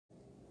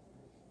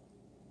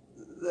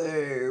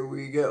There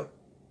we go.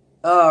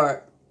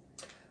 Alright.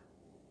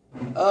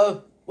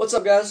 What's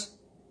up, guys?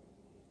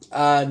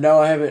 I know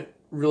I haven't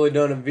really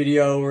done a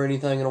video or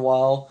anything in a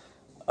while.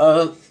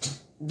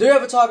 Do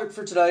have a topic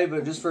for today,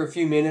 but just for a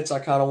few minutes, I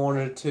kind of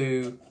wanted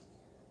to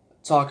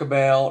talk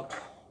about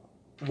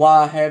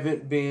why I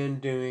haven't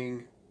been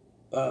doing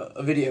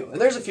a video.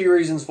 And there's a few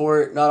reasons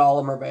for it. Not all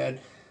of them are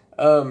bad.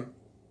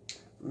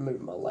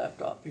 Move my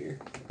laptop here.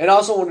 And I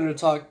also wanted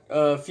to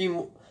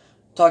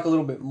talk a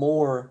little bit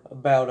more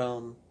about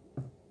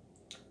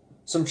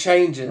some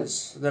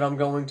changes that I'm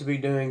going to be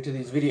doing to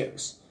these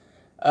videos.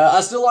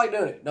 I still like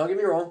doing it. Don't get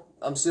me wrong.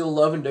 I'm still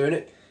loving doing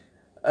it.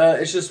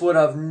 It's just what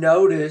I've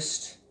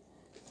noticed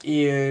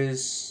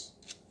is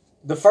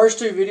the first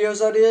two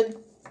videos I did,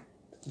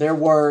 there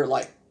were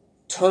like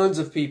tons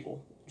of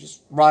people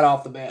just right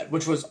off the bat,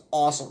 which was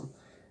awesome.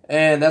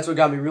 And that's what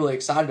got me really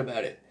excited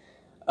about it.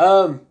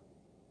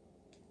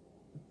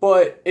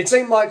 But it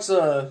seemed like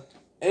the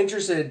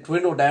interest had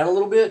dwindled down a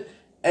little bit,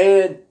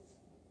 and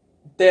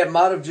that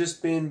might have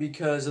just been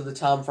because of the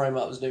time frame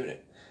I was doing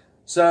it.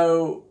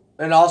 So,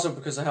 and also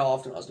because of how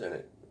often I was doing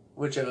it,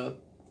 which the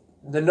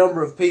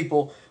number of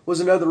people was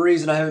another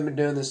reason I haven't been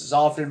doing this as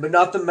often, but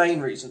not the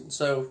main reason.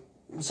 So,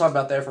 let's talk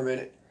about that for a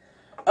minute.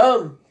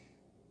 I'm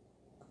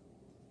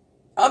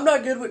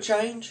not good with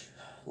change,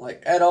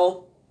 like, at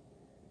all.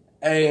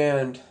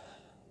 And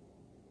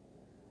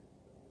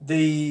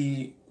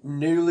the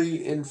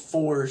newly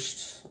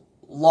enforced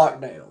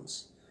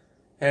lockdowns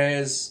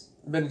has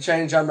been a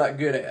change I'm not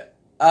good at.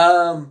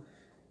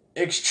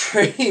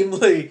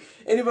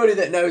 Anybody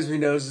that knows me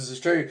knows this is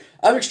true.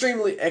 I'm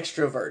extremely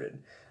extroverted.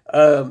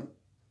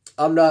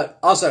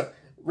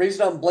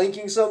 Reason I'm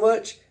blinking so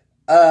much,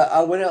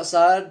 I went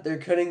outside, they're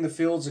cutting the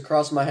fields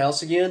across my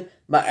house again.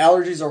 My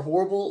allergies are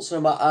horrible, so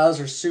my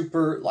eyes are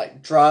super,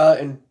 like, dry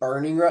and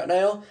burning right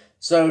now.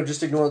 So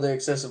just ignore the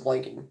excessive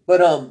blinking.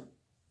 But,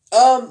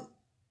 I'm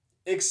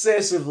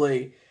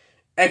excessively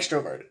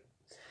extroverted.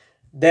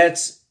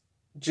 That's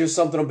just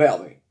something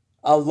about me.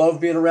 I love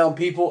being around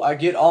people. I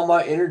get all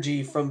my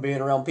energy from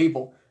being around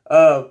people.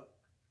 I'm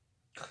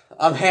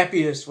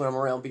happiest when I'm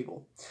around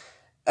people.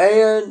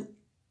 And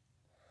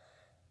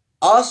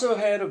I also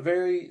had a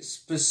very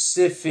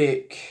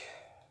specific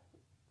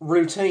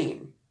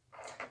routine.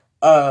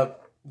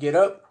 Get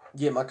up,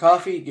 get my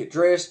coffee, get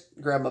dressed,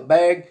 grab my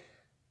bag,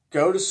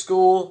 go to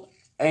school,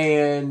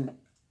 and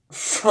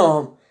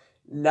from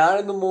 9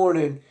 in the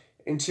morning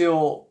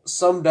until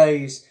some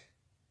days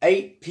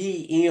 8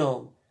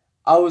 p.m.,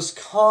 I was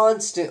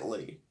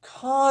constantly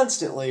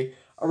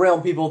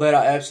around people that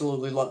I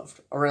absolutely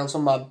loved. Around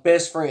some of my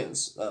best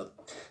friends.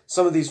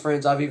 Some of these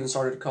friends I've even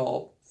started to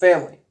call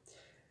family.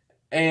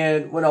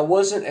 And when I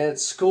wasn't at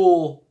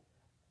school,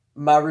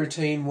 my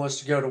routine was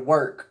to go to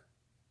work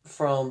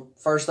from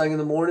first thing in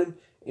the morning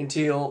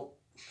until,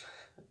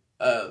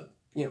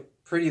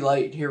 pretty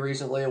late. Here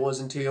recently, it was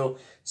until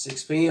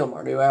 6 p.m.,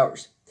 our new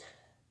hours.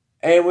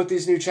 And with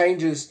these new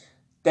changes,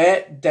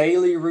 that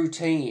daily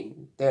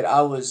routine that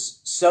I was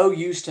so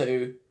used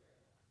to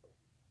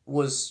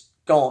was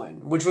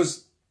gone, which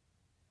was,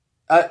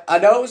 I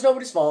know it was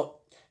nobody's fault.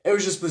 It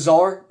was just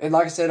bizarre, and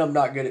like I said, I'm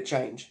not good at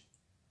change.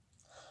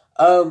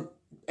 And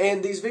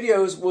these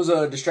videos was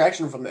a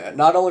distraction from that,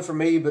 not only for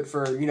me, but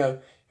for,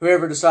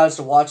 whoever decides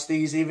to watch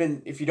these,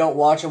 even if you don't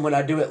watch them when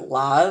I do it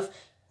live,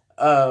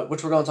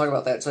 which we're going to talk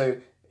about that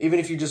too. Even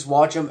if you just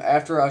watch them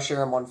after I share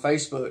them on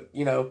Facebook,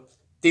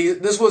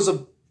 this was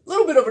a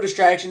little bit of a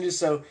distraction just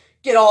so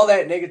get all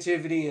that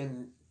negativity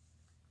and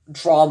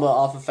drama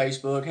off of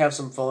Facebook, have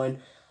some fun.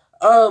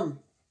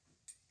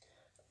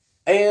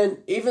 And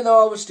even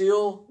though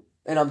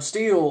I'm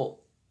still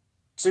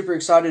super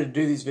excited to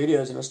do these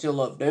videos and I still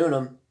love doing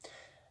them,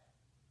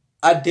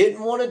 I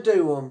didn't want to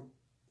do them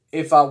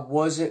if I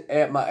wasn't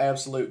at my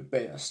absolute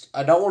best.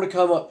 I don't want to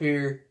come up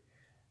here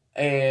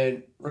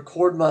and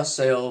record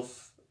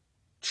myself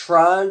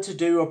trying to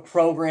do a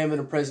program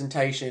and a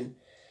presentation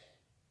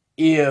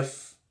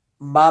if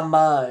my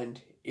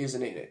mind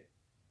isn't in it.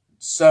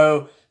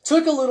 So,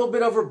 took a little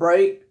bit of a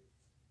break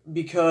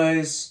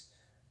because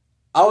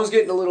I was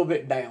getting a little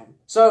bit down.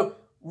 So,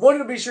 wanted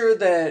to be sure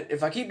that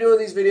if I keep doing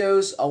these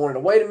videos, I wanted to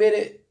wait a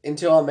minute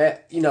until I'm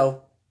at,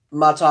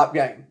 my top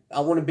game.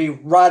 I want to be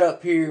right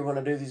up here when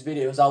I do these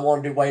videos. I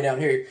want to do way down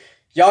here.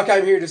 Y'all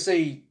came here to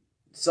see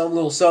some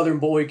little southern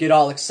boy get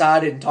all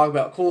excited and talk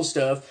about cool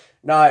stuff,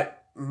 not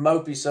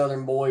mopey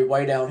southern boy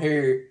way down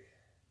here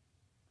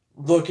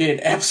looking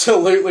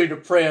absolutely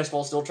depressed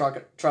while still trying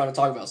to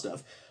talk about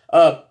stuff.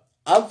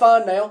 I'm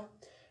fine now,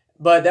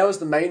 but that was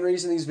the main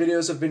reason these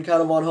videos have been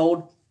kind of on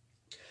hold.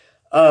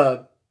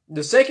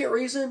 The second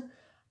reason,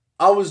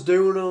 I was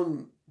doing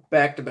them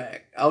back to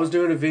back. I was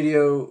doing a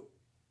video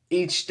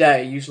each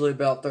day, usually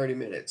about 30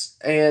 minutes.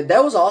 And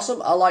that was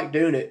awesome. I like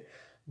doing it.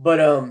 But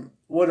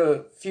what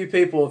a few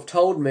people have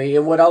told me,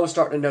 and what I was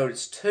starting to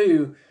notice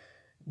too,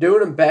 doing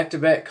them back to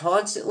back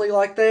constantly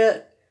like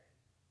that,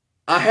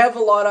 I have a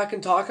lot I can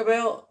talk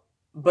about,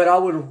 but I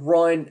would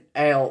run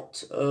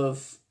out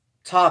of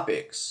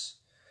topics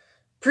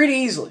pretty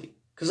easily.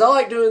 Because I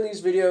like doing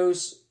these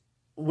videos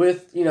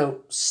with,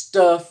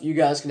 stuff you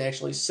guys can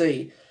actually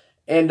see.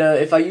 And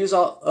if I use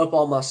up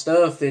all my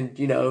stuff, then,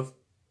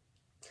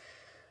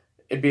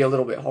 it'd be a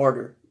little bit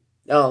harder.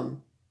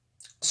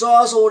 So I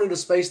also wanted to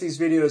space these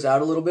videos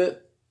out a little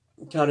bit,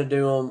 kind of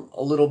do them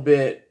a little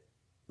bit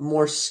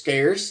more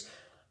scarce.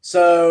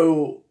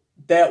 So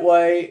that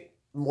way,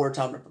 more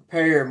time to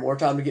prepare, more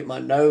time to get my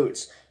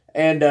notes,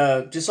 and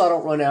just so I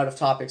don't run out of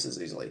topics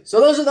as easily. So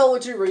those are the only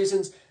two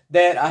reasons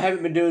that I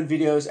haven't been doing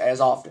videos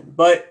as often.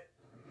 But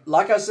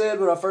like I said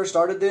when I first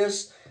started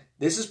this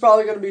is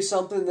probably going to be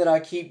something that I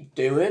keep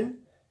doing.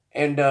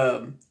 And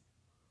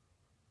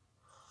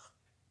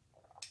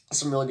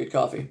some really good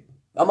coffee.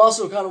 I'm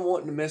also kind of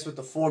wanting to mess with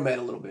the format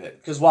a little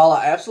bit, because while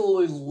I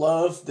absolutely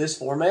love this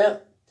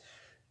format,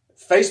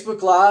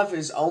 Facebook Live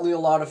is only a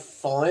lot of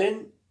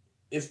fun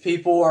if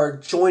people are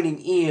joining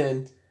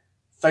in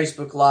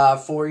Facebook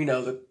Live for,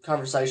 the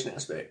conversation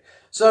aspect.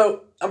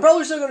 So I'm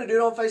probably still going to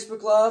do it on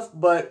Facebook Live,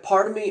 but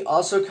part of me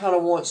also kind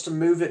of wants to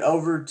move it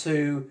over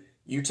to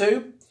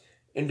YouTube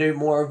and do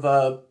more of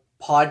a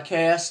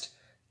podcast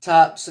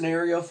type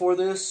scenario for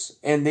this,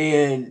 and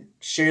then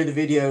share the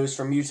videos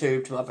from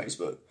YouTube to my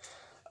Facebook.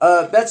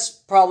 That's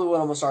probably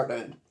what I'm going to start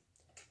doing.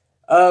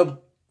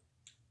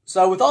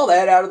 So with all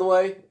that out of the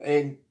way,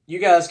 and you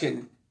guys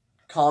can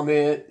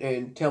comment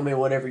and tell me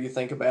whatever you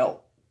think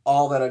about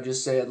all that I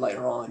just said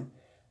later on.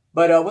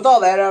 But with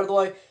all that out of the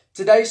way,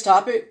 today's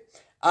topic,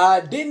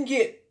 I didn't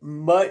get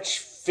much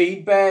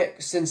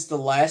feedback since the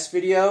last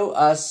video.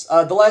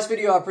 The last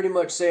video I pretty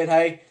much said,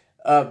 hey,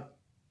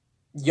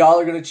 y'all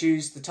are going to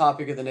choose the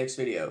topic of the next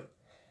video.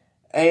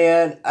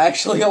 And I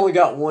actually only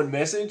got one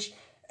message,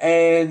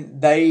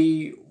 and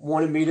they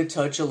wanted me to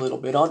touch a little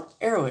bit on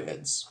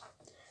arrowheads.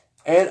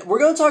 And we're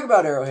going to talk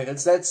about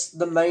arrowheads. That's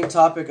the main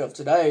topic of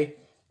today.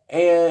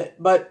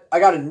 But I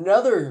got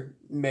another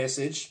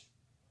message,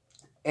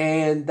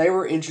 and they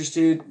were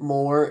interested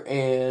more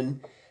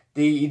in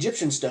the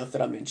Egyptian stuff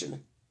that I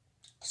mentioned.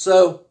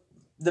 So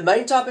the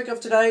main topic of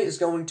today is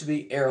going to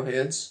be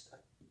arrowheads.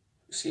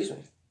 Excuse me.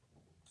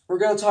 We're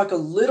going to talk a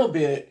little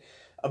bit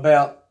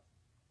about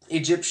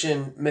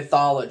Egyptian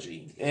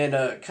mythology and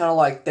kind of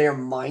like their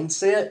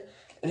mindset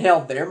and how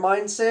their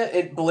mindset,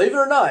 and believe it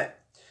or not,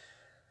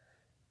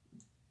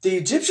 the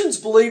Egyptians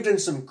believed in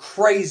some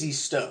crazy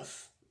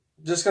stuff.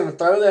 Just going to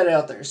throw that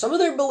out there. Some of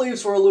their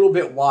beliefs were a little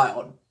bit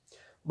wild,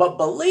 but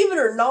believe it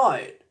or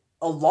not,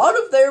 a lot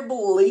of their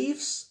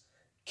beliefs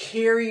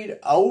carried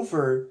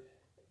over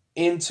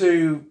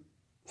into,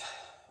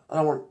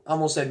 I'm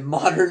going to say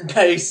modern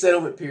day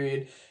settlement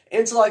period,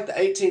 into like the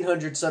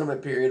 1800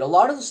 settlement period. A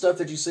lot of the stuff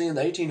that you see in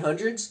the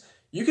 1800s,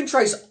 you can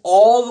trace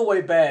all the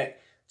way back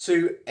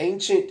to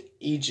ancient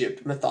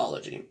Egypt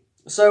mythology.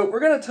 So we're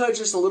going to touch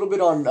just a little bit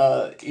on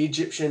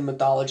Egyptian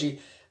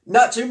mythology.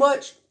 Not too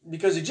much,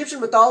 because Egyptian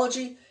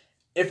mythology,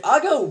 if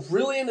I go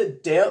really into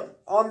depth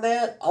on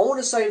that, I want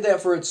to save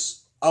that for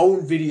its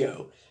own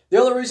video. The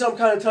only reason I'm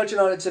kind of touching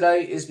on it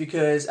today is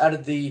because out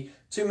of the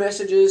two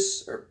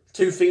messages, or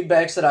two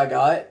feedbacks that I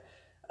got,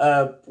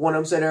 one of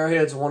them said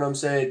arrowheads, and one of them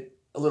said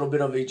a little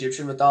bit of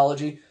Egyptian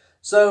mythology.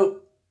 So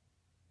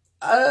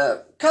I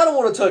kind of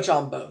want to touch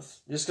on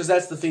both, just because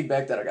that's the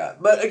feedback that I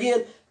got. But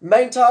again,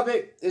 main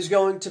topic is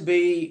going to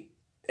be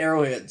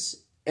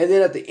arrowheads. And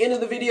then at the end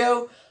of the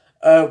video,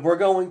 we're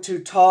going to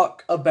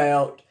talk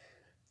about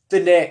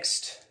the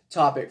next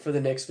topic for the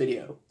next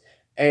video.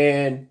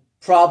 And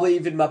probably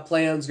even my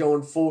plans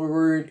going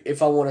forward,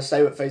 if I want to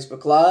stay with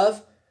Facebook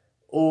Live,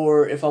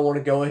 or if I want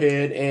to go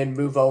ahead and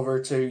move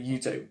over to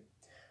YouTube.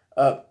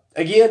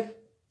 Again,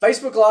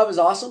 Facebook Live is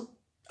awesome.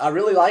 I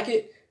really like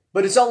it,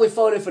 but it's only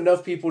fun if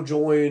enough people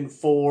join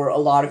for a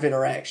lot of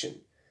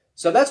interaction.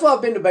 So that's why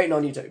I've been debating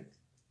on YouTube.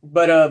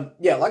 But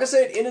yeah, like I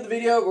said, end of the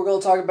video, we're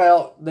going to talk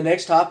about the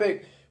next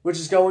topic, which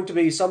is going to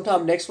be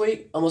sometime next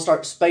week. I'm going to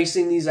start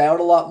spacing these out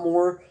a lot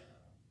more.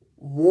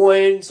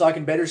 One, so I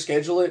can better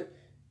schedule it.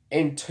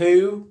 And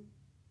two,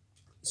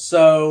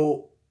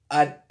 so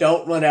I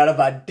don't run out of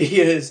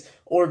ideas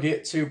or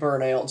get too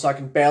burnt out, so I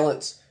can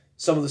balance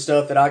some of the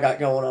stuff that I got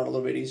going on a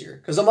little bit easier.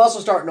 Because I'm also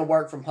starting to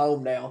work from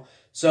home now.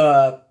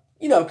 So,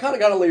 kind of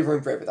got to leave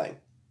room for everything.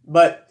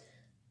 But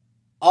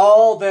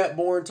all that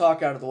boring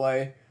talk out of the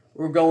way,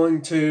 we're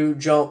going to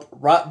jump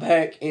right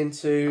back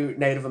into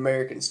Native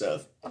American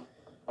stuff.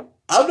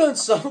 I've done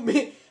so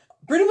many,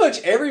 pretty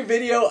much every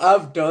video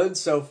I've done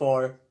so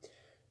far,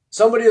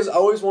 somebody has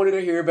always wanted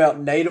to hear about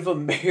Native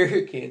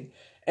American.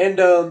 And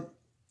don't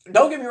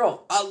get me wrong,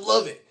 I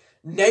love it.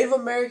 Native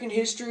American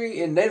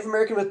history and Native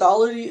American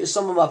mythology is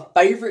some of my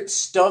favorite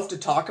stuff to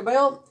talk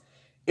about.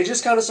 It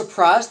just kind of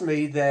surprised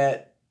me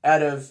that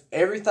out of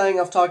everything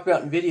I've talked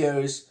about in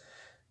videos,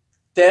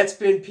 that's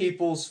been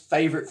people's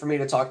favorite for me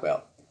to talk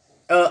about.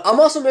 I'm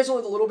also messing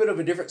with a little bit of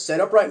a different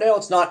setup right now.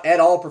 It's not at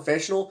all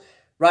professional.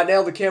 Right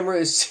now the camera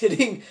is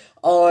sitting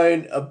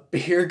on a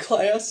beer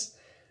glass.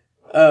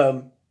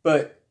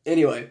 But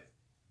anyway,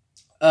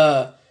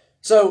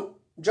 so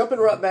jumping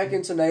right back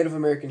into Native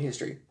American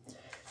history.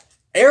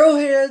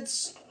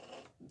 Arrowheads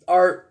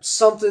are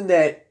something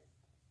that,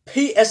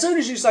 as soon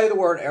as you say the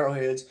word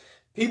arrowheads,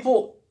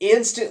 People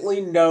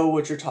instantly know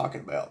what you're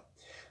talking about.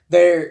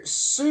 They're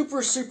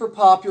super, super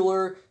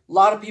popular. A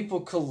lot of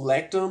people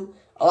collect them.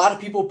 A lot of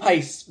people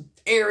pay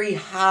very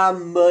high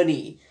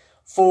money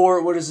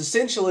for what is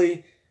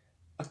essentially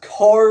a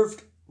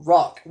carved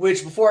rock.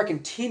 Which, before I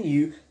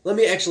continue, let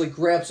me actually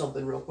grab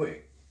something real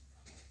quick.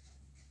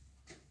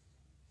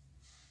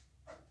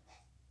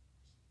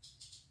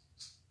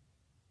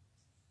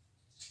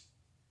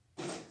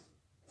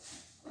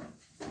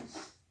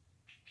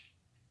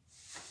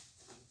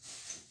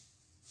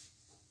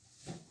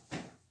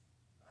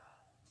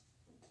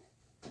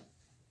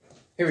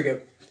 Here we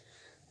go.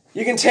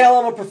 You can tell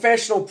I'm a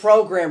professional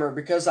programmer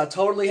because I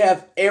totally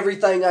have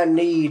everything I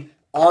need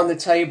on the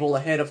table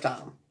ahead of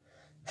time.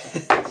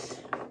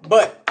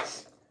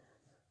 But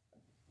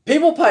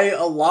people pay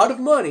a lot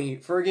of money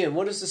for, again,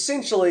 what is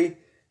essentially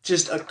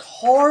just a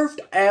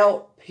carved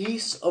out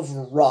piece of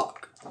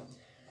rock.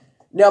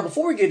 Now,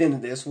 before we get into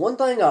this, one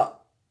thing I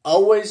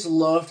always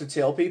love to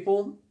tell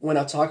people when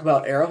I talk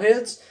about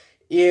arrowheads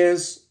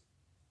is,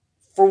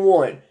 for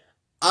one,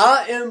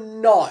 I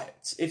am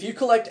not, if you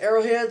collect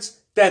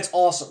arrowheads, that's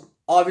awesome.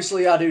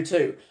 Obviously, I do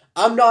too.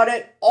 I'm not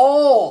at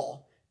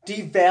all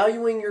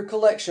devaluing your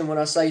collection when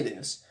I say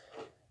this.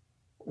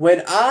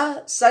 When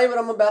I say what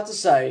I'm about to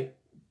say,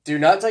 do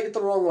not take it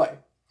the wrong way.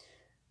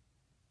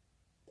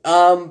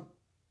 I'm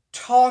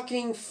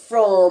talking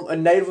from a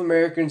Native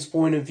American's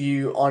point of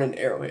view on an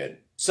arrowhead.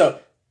 So,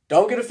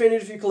 don't get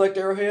offended if you collect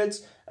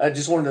arrowheads. I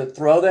just wanted to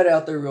throw that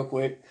out there real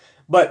quick.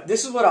 But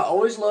this is what I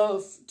always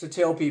love to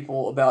tell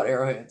people about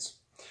arrowheads.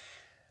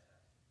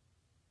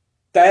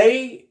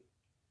 They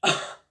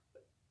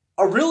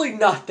are really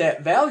not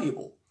that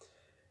valuable.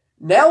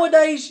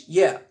 Nowadays,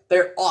 yeah,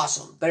 they're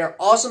awesome. They are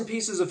awesome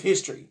pieces of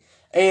history.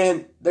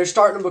 And they're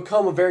starting to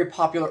become a very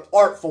popular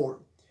art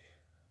form.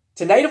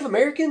 To Native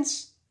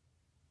Americans,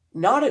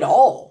 not at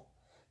all.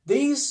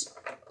 These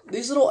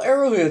little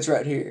arrowheads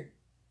right here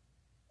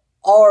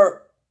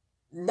are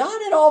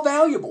not at all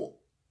valuable.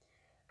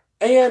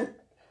 And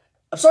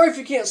I'm sorry if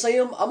you can't see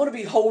them. I'm going to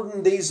be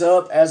holding these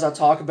up as I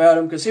talk about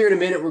them, because here in a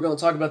minute we're going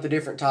to talk about the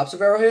different types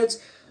of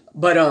arrowheads.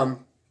 But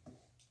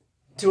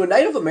to a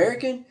Native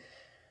American,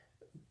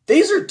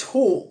 these are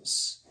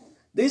tools.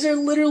 These are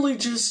literally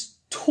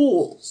just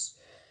tools.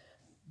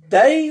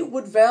 They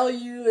would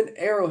value an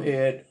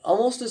arrowhead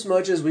almost as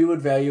much as we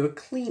would value a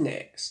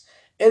Kleenex.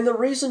 And the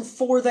reason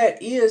for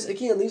that is,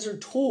 again, these are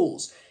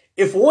tools.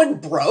 If one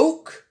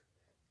broke,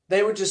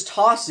 they would just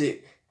toss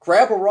it,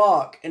 grab a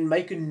rock, and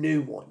make a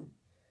new one.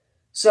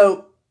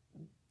 So,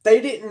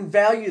 they didn't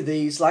value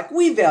these like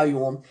we value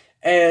them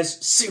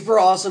as super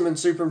awesome and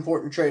super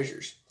important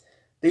treasures.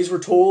 These were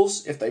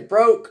tools. If they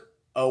broke,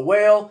 oh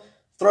well,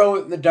 throw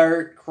it in the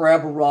dirt,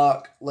 grab a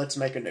rock, let's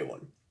make a new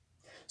one.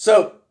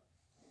 So,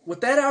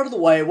 with that out of the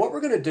way, what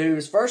we're going to do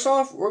is, first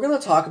off, we're going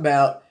to talk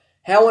about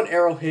how an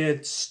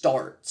arrowhead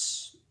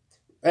starts.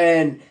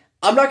 And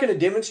I'm not going to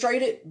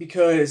demonstrate it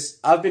because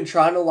I've been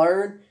trying to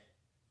learn.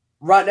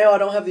 Right now, I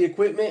don't have the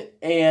equipment,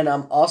 and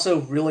I'm also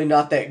really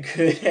not that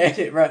good at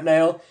it right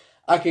now.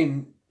 I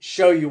can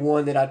show you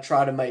one that I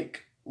try to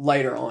make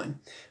later on.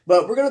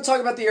 But we're going to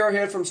talk about the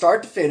arrowhead from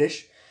start to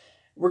finish.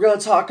 We're going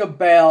to talk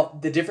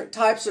about the different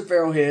types of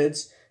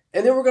arrowheads,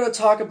 and then we're going to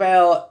talk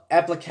about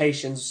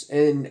applications.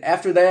 And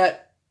after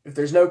that, if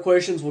there's no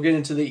questions, we'll get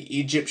into the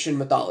Egyptian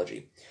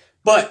mythology.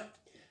 But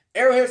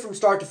arrowhead from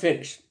start to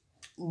finish.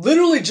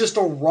 Literally just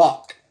a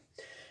rock.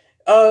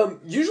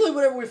 Usually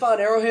whenever we find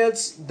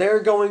arrowheads, they're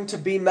going to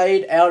be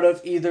made out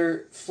of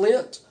either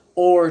flint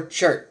or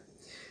chert.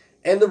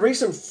 And the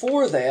reason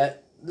for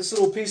that, this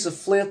little piece of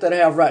flint that I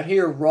have right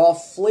here, raw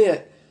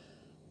flint,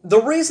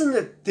 the reason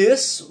that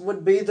this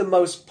would be the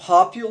most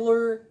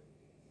popular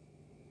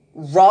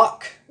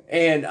rock,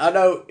 and I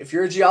know if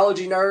you're a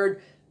geology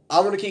nerd,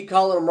 I'm going to keep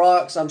calling them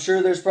rocks. I'm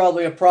sure there's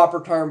probably a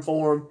proper term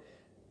for them.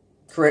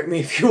 Correct me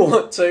if you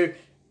want to.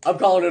 I'm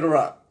calling it a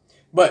rock.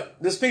 But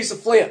this piece of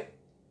flint,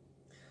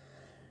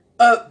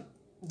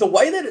 the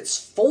way that it's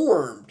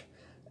formed,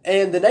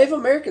 and the Native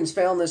Americans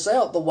found this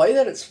out, the way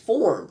that it's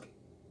formed,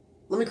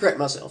 let me correct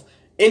myself,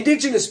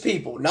 indigenous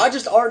people, not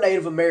just our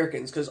Native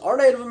Americans, because our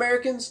Native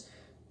Americans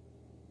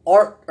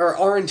or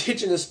our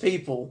indigenous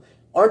people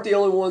aren't the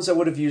only ones that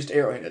would have used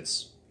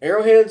arrowheads.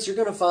 Arrowheads, you're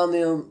going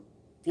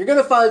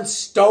to find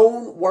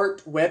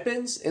stone-worked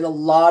weapons in a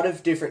lot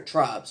of different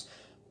tribes.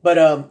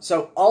 But,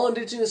 so all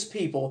indigenous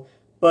people,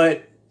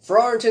 but for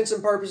our intents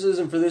and purposes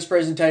and for this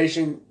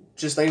presentation,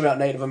 just think about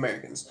Native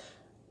Americans.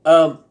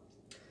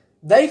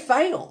 They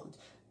found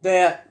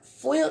that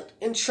flint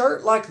and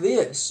chert like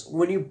this,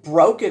 when you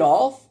broke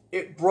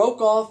it broke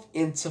off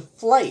into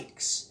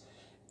flakes.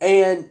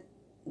 And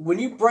when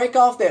you break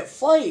off that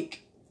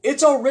flake,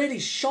 it's already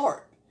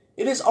sharp.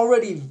 It is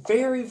already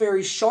very,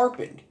 very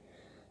sharpened.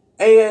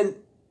 And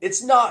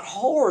it's not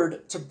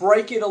hard to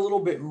break it a little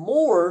bit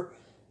more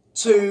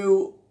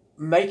to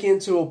make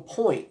into a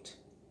point.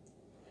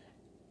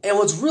 And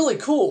what's really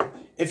cool,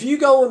 if you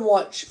go and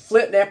watch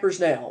flint knappers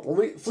now,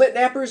 flint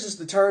knappers is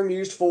the term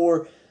used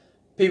for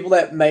people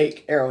that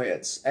make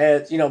arrowheads,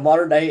 as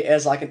modern day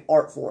as like an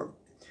art form.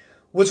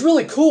 What's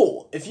really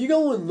cool, if you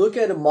go and look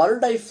at a modern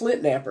day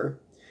flint knapper,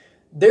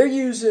 they're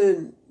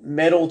using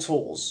metal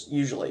tools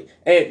usually.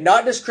 And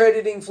not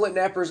discrediting flint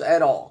knappers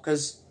at all,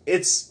 because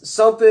it's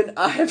something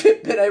I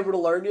haven't been able to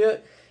learn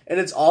yet, and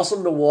it's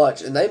awesome to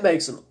watch, and they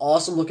make some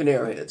awesome looking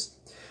arrowheads.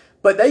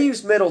 But they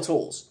use metal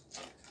tools.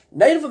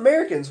 Native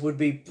Americans would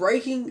be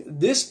breaking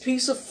this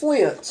piece of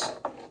flint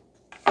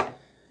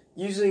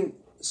using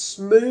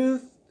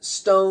smooth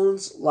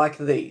stones like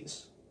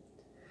these.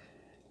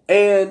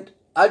 And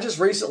I just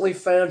recently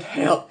found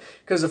out,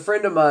 because a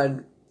friend of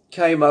mine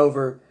came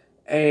over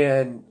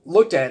and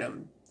looked at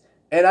them,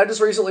 and I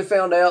just recently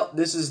found out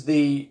this is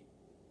the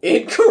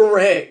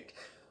incorrect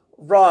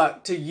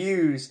rock to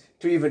use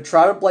to even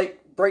try to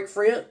break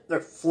flint.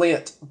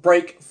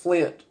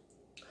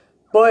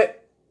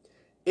 But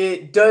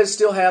it does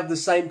still have the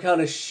same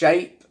kind of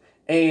shape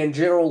and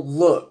general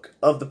look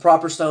of the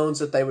proper stones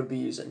that they would be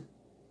using.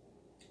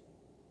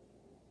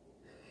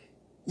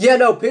 Yeah,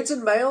 no,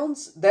 Pinson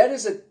Mounds,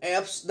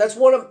 that's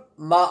one of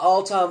my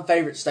all-time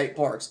favorite state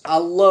parks. I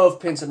love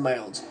Pinson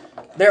Mounds.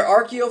 Their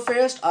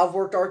ArchaeoFest, I've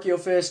worked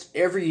ArchaeoFest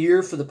every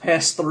year for the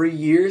past 3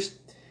 years.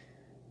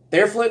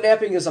 Their flint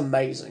knapping is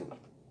amazing.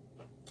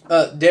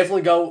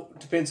 Definitely go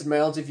to Pinson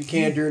Mounds if you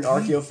can during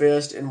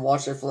ArchaeoFest and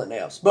watch their flint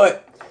knaps.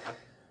 But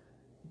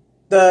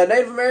the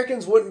Native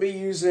Americans wouldn't be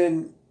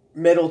using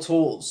metal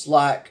tools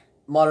like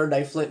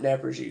modern-day flint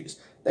knappers use.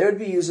 They would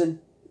be using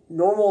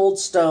normal old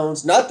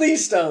stones, not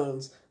these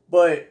stones,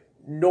 but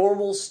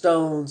normal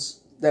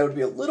stones that would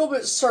be a little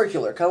bit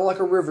circular, kind of like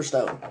a river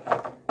stone,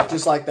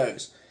 just like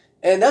those.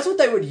 And that's what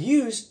they would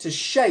use to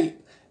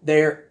shape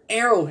their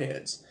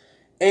arrowheads.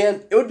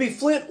 And it would be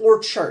flint or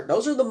chert.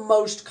 Those are the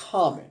most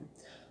common.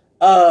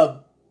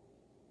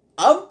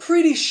 I'm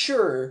pretty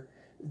sure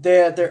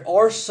that there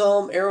are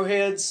some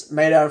arrowheads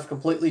made out of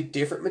completely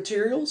different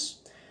materials,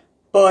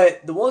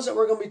 but the ones that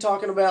we're going to be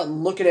talking about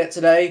and looking at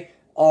today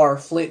are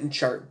flint and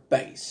chert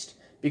based,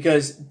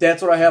 because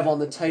that's what I have on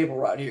the table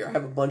right here. I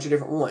have a bunch of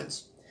different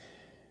ones.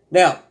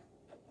 Now,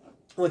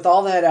 with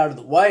all that out of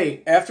the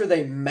way, after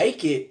they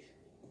make it,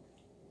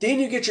 then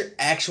you get your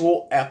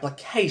actual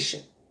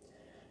application.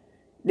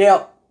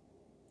 Now,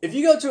 if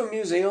you go to a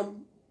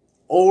museum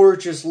or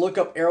just look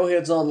up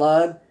arrowheads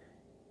online,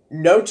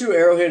 no two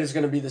arrowhead is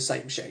going to be the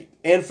same shape.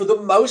 And for the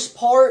most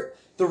part,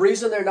 the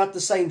reason they're not the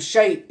same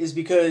shape is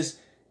because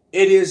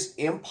it is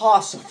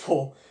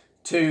impossible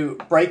to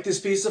break this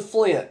piece of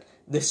flint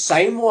the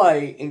same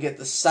way and get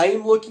the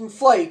same looking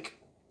flake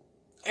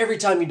every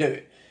time you do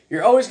it.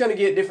 You're always going to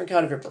get different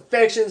kind of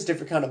imperfections,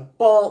 different kind of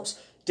bumps,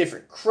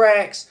 different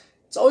cracks.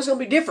 It's always going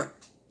to be different.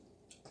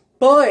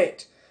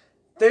 But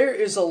there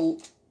is a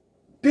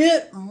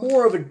bit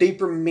more of a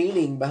deeper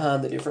meaning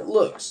behind the different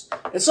looks.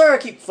 And sorry I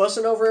keep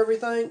fussing over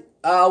everything.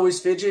 I always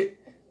fidget,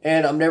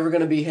 and I'm never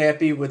going to be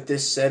happy with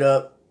this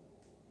setup.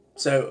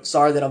 So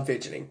sorry that I'm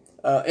fidgeting.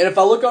 And if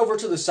I look over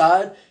to the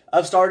side,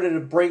 I've started to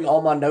bring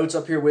all my notes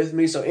up here with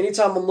me. So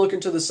anytime I'm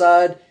looking to the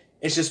side,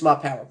 it's just my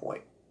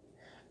PowerPoint.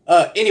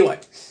 Anyway,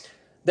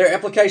 their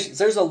applications.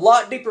 There's a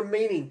lot deeper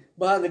meaning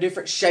behind the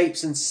different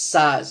shapes and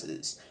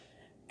sizes.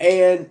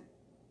 And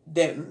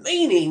that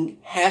meaning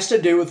has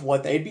to do with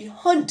what they'd be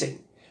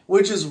hunting,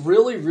 which is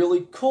really,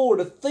 really cool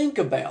to think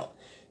about.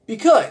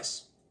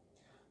 Because,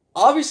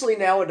 obviously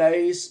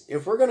nowadays,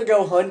 if we're going to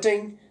go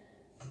hunting,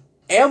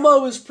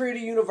 ammo is pretty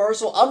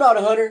universal. I'm not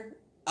a hunter.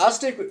 I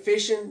stick with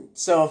fishing,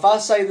 so if I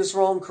say this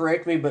wrong,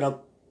 correct me, but I'm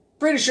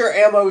pretty sure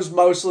ammo is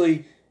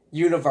mostly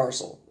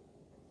universal.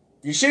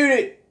 You shoot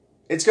it,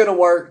 it's going to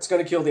work, it's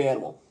going to kill the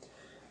animal.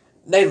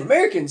 Native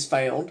Americans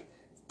found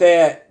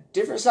that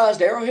different sized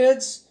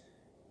arrowheads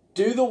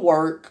do the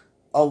work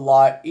a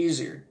lot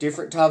easier.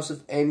 Different types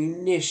of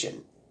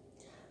ammunition.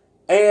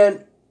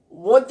 And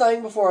one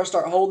thing before I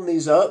start holding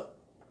these up,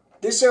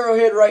 this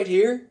arrowhead right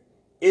here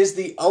is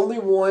the only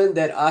one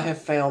that I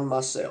have found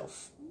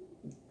myself.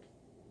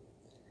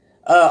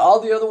 All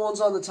the other ones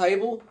on the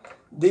table,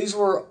 these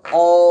were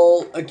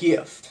all a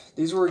gift.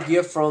 These were a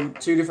gift from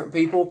 2 different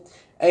people.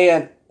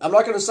 And I'm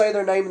not going to say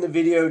their name in the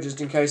video just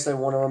in case they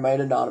want to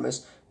remain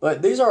anonymous.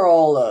 But these were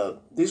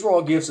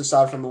all gifts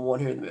aside from the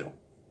one here in the middle.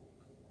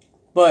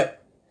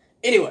 But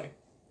anyway,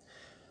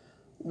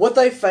 what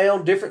they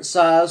found, different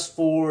size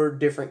for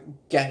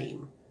different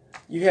game.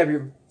 You have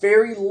your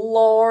very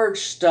large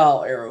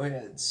style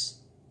arrowheads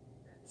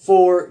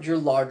for your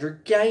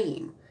larger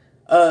game.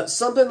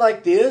 Something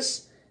like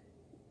this,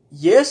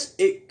 yes,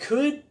 it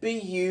could be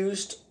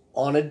used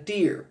on a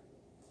deer.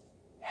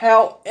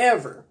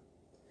 However,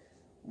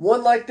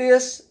 one like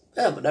this,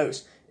 my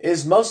nose,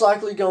 is most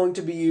likely going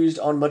to be used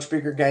on much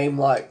bigger game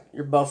like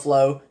your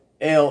buffalo,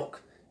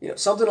 elk,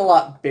 something a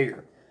lot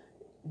bigger.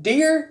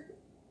 Deer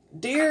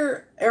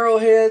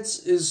arrowheads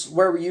is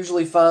where we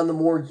usually find the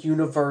more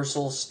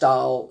universal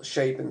style,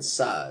 shape, and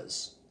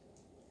size.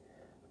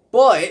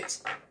 But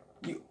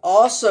you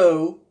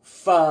also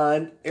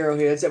find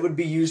arrowheads that would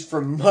be used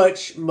for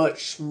much,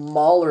 much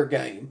smaller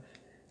game,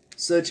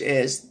 such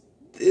as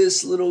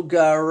this little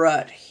guy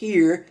right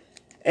here.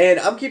 And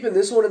I'm keeping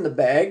this one in the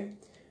bag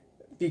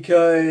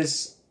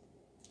because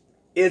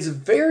it's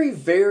very,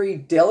 very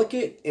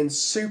delicate and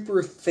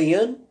super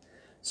thin,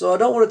 so I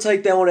don't want to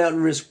take that one out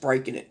and risk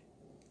breaking it.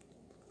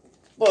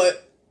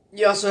 But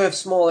you also have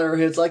small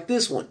arrowheads like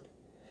this one.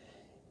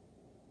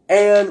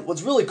 And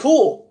what's really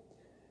cool,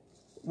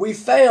 we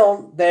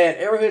found that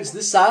arrowheads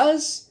this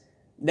size,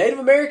 Native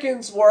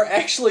Americans were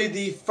actually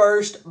the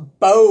first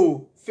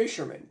bow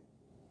fishermen.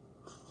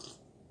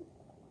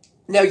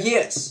 Now,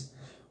 yes,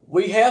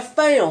 we have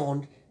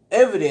found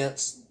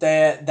evidence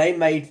that they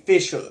made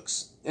fish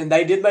hooks. And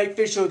they did make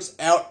fish hooks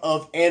out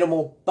of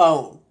animal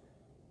bone.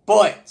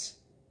 But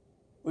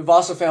we've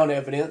also found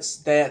evidence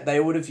that they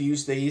would have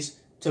used these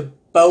to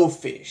bow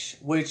fish,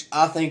 which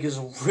I think is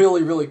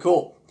really, really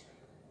cool.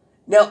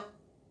 Now,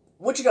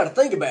 what you got to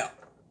think about,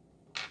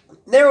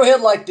 an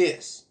arrowhead like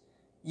this,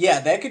 yeah,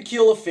 that could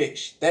kill a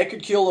fish. That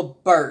could kill a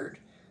bird.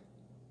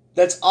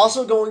 That's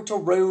also going to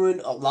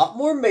ruin a lot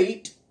more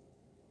meat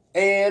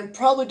and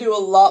probably do a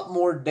lot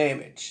more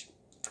damage.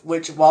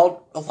 Which,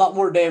 while a lot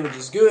more damage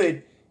is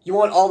good, you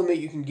want all the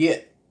meat you can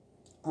get.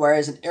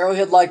 Whereas an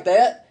arrowhead like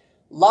that,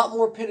 a lot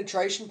more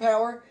penetration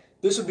power.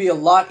 This would be a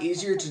lot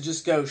easier to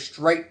just go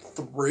straight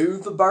through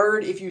the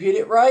bird if you hit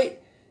it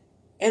right,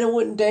 and it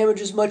wouldn't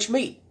damage as much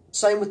meat.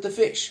 Same with the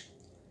fish.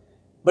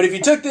 But if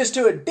you took this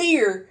to a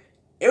deer,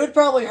 it would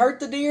probably hurt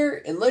the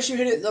deer. Unless you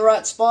hit it in the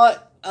right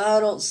spot, I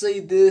don't see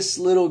this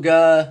little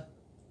guy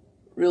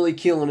really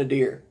killing a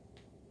deer.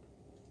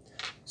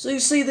 So you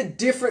see the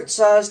different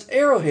sized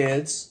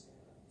arrowheads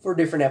for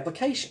different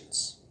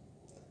applications.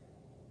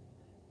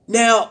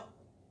 Now,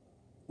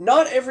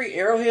 not every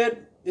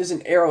arrowhead is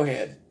an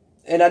arrowhead.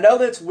 And I know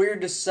that's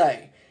weird to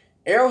say.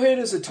 Arrowhead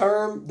is a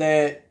term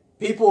that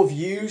people have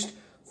used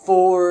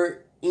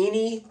for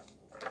anything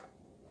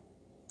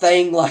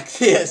like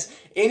this.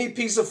 Any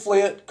piece of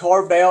flint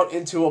carved out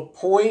into a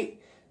point,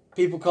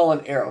 people call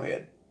an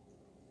arrowhead.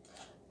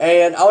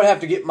 And I would have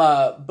to get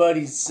my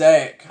buddy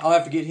Zach, I'll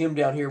have to get him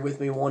down here with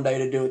me one day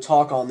to do a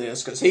talk on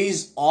this, because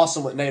he's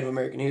awesome with Native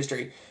American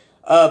history.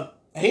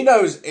 He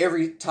knows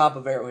every type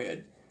of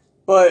arrowhead.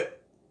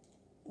 But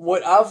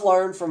what I've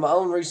learned from my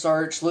own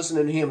research,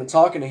 listening to him and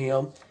talking to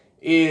him,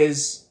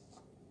 is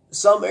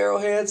some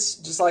arrowheads,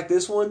 just like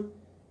this one,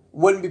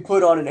 wouldn't be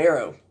put on an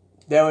arrow.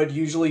 That would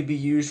usually be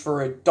used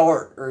for a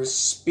dart or a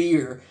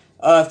spear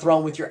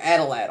thrown with your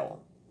atlatl.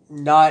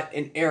 Not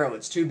an arrow.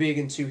 It's too big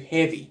and too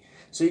heavy.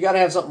 So you got to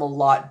have something a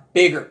lot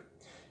bigger.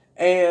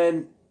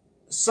 And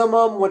some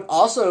of them would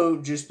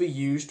also just be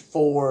used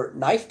for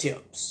knife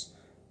tips.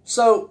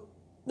 So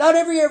not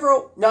every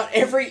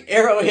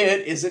arrowhead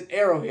is an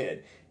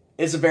arrowhead.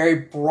 It's a very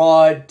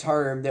broad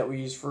term that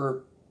we use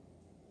for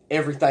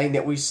everything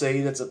that we see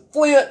that's a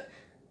flint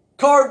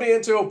carved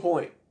into a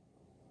point.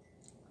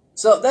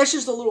 So that's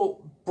just a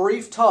little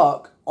brief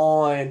talk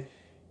on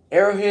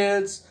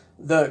arrowheads,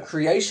 the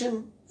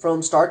creation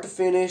from start to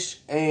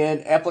finish,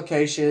 and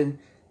application,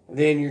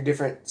 then your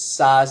different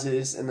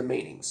sizes and the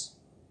meanings.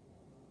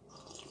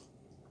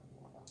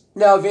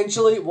 Now,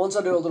 eventually, once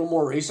I do a little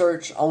more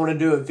research, I want to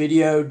do a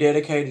video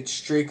dedicated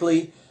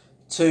strictly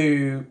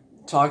to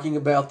talking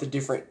about the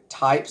different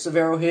types of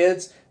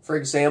arrowheads. For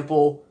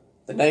example,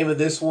 the name of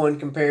this one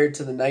compared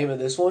to the name of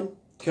this one.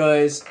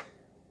 Because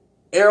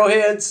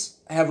arrowheads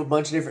have a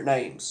bunch of different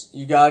names.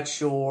 You got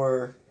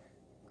your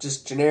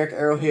just generic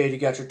arrowhead. You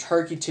got your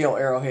turkey tail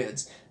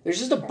arrowheads. There's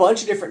just a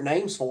bunch of different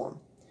names for them.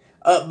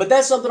 But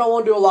that's something I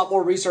want to do a lot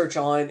more research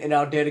on, and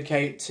I'll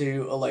dedicate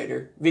to a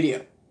later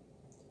video.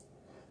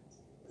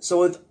 So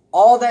with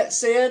all that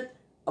said,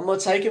 I'm going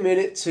to take a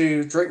minute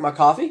to drink my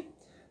coffee,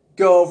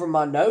 go over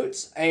my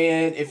notes,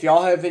 and if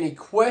y'all have any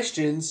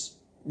questions,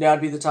 now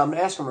would be the time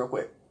to ask them real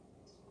quick.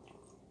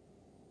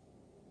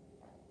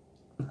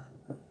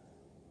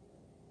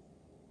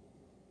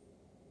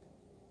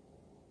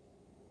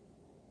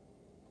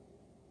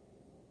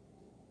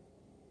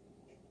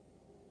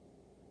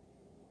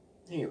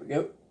 Here we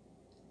go.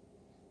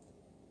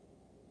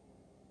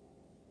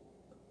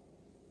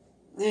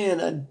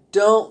 And I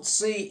don't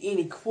see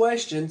any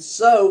questions,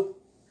 so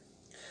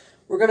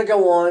we're going to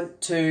go on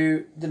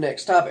to the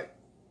next topic.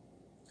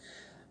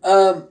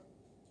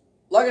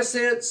 Like I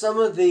said, some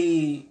of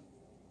the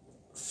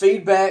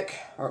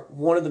feedback, or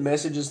one of the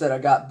messages that I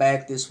got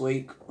back this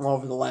week,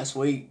 over the last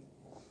week,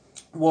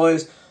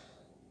 was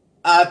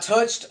I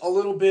touched a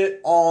little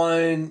bit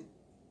on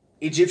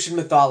Egyptian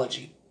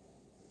mythology.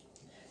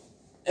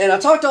 And I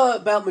talked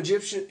about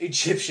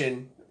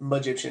Egyptian.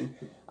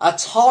 I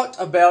talked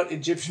about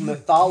Egyptian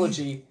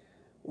mythology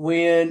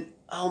when...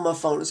 Oh, my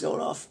phone is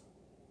going off.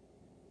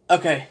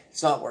 Okay,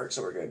 it's not work,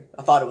 so we're good.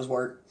 I thought it was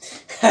work.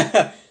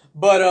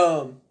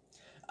 But,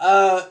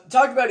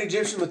 talked about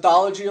Egyptian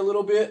mythology a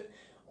little bit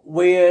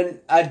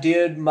when I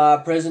did my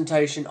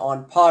presentation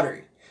on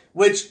pottery,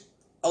 which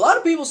a lot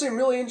of people seem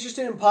really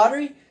interested in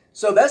pottery,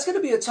 so that's going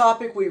to be a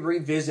topic we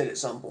revisit at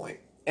some point.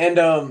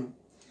 And,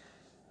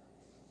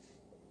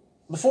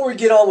 before we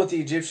get on with the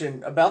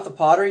Egyptian, about the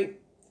pottery,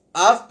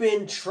 I've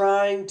been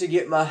trying to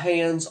get my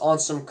hands on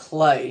some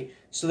clay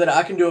so that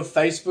I can do a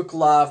Facebook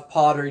Live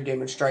pottery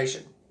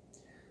demonstration.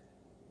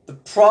 The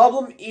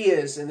problem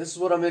is, and this is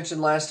what I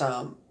mentioned last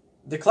time,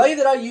 the clay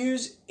that I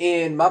use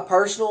in my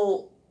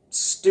personal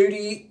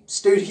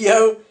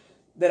studio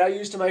that I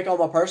use to make all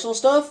my personal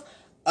stuff,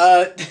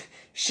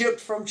 shipped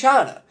from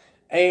China.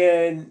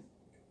 And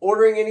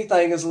ordering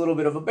anything is a little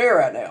bit of a bear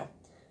right now.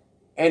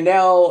 And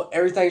now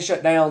everything's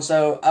shut down,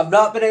 so I've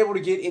not been able to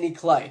get any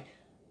clay.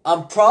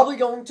 I'm probably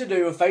going to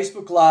do a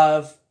Facebook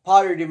Live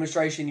pottery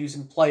demonstration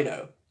using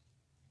Play-Doh.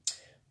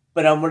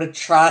 But I'm going to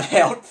try it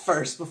out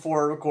first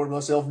before I record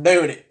myself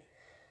doing it.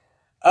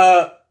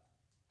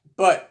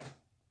 But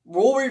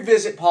we'll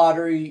revisit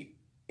pottery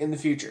in the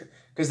future,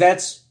 because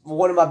that's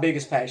one of my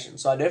biggest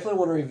passions. So I definitely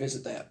want to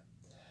revisit that.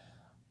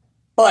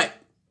 But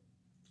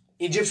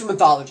Egyptian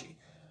mythology.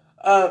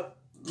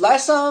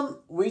 Last time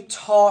we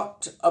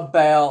talked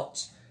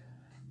about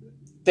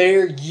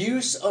their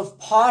use of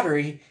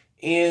pottery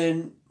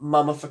in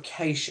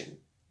mummification.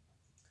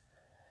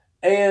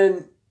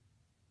 And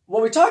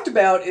what we talked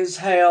about is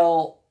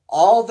how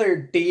all their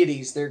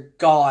deities, their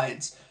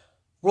gods,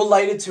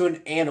 related to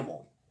an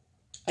animal.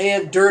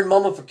 And during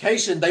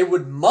mummification, they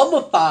would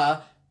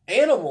mummify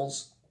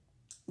animals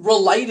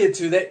related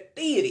to that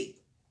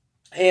deity.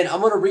 And I'm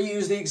going to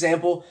reuse the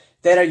example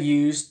that I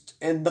used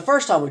in the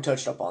first time we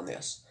touched up on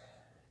this.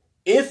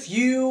 If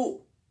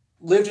you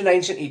lived in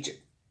ancient Egypt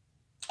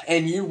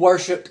and you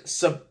worshipped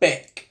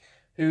Sebek,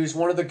 who's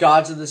one of the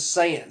gods of the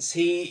sands,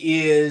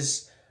 he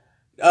is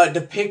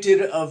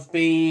depicted of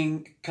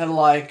being kind of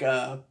like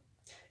a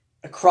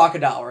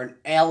crocodile or an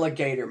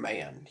alligator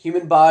man.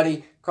 Human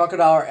body,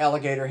 crocodile or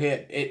alligator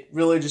head. It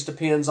really just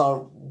depends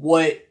on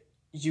what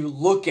you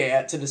look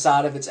at to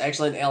decide if it's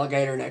actually an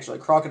alligator and actually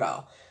a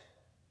crocodile.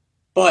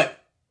 But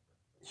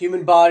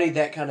human body,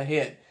 that kind of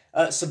head.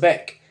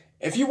 Sebek.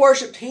 If you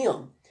worshipped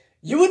him,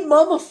 you would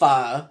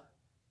mummify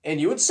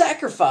and you would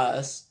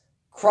sacrifice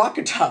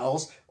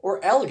crocodiles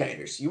or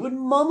alligators. You would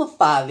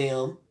mummify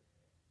them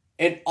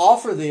and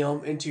offer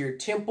them into your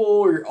temple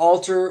or your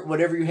altar,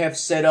 whatever you have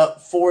set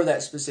up for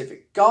that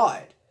specific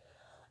god.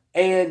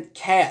 And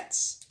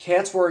cats.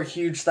 Cats were a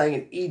huge thing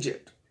in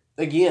Egypt.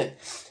 Again,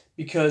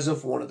 because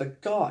of one of the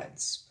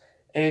gods.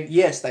 And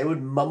yes, they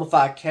would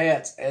mummify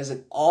cats as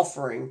an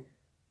offering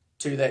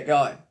to that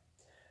god.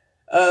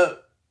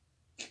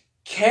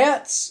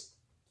 Cats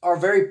are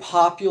very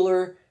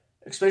popular,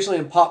 especially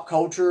in pop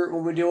culture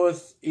when we deal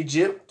with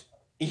Egypt.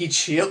 I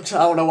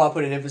don't know why I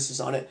put an emphasis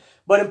on it.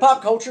 But in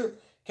pop culture,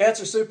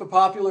 cats are super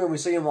popular, and we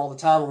see them all the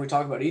time when we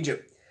talk about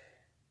Egypt.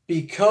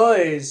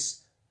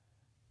 Because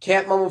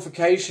cat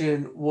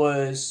mummification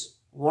was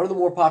one of the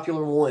more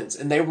popular ones,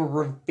 and they were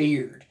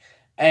revered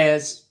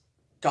as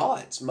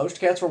gods. Most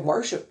cats were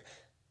worshipped.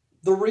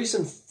 The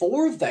reason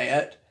for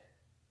that,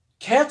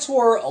 cats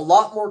were a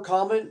lot more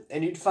common,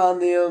 and you'd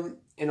find them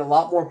in a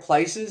lot more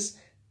places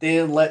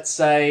than, let's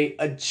say,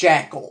 a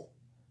jackal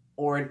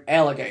or an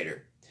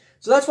alligator.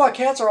 So that's why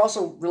cats are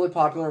also really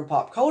popular in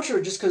pop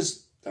culture, just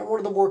because they're one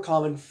of the more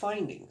common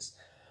findings.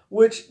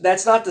 Which,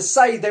 that's not to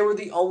say they were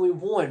the only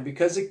one,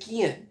 because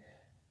again,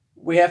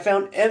 we have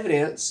found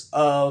evidence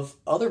of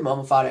other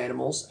mummified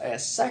animals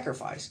as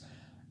sacrifice.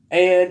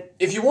 And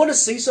if you want to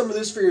see some of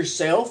this for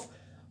yourself,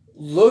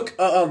 look,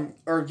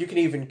 or you can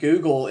even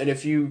Google, and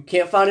if you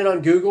can't find it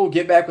on Google,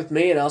 get back with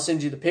me and I'll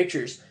send you the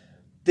pictures.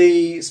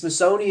 The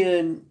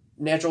Smithsonian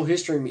Natural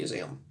History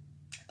Museum,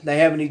 they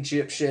have an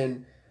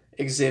Egyptian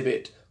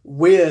exhibit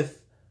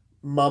with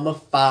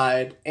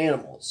mummified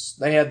animals.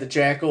 They had the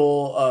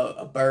jackal,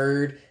 a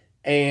bird,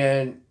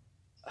 and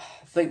I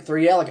think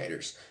 3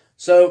 alligators.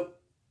 So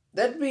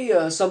that'd be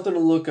something to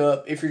look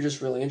up if you're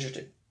just really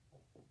interested.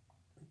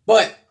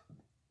 But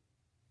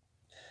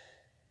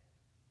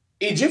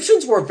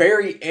Egyptians were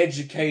very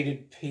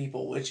educated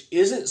people, which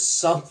isn't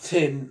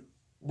something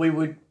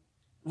we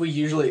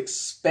usually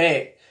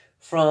expect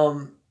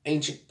from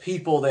ancient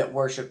people that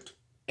worshipped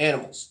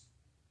animals.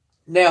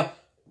 Now,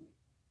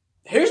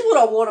 here's what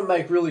I want to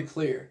make really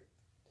clear.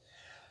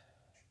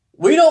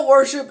 We don't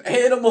worship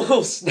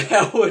animals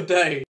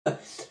nowadays.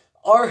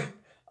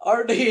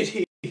 Our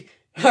deity,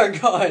 our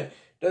God,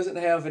 doesn't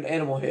have an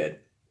animal head.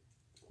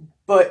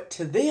 But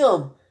to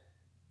them,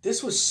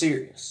 this was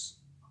serious.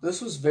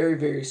 This was very,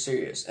 very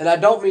serious. And I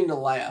don't mean to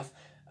laugh.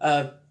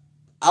 I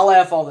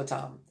laugh all the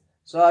time.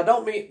 So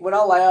when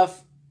I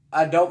laugh,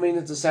 I don't mean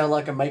it to sound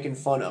like I'm making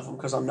fun of them,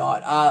 because I'm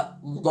not. I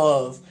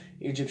love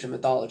Egyptian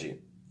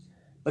mythology.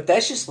 But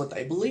that's just what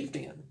they believed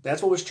in.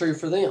 That's what was true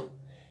for them.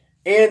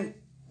 And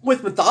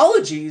with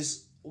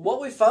mythologies,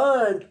 what we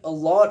find a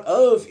lot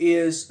of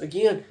is,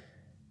 again,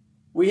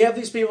 we have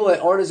these people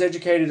that aren't as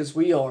educated as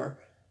we are.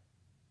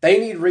 They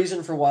need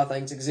reason for why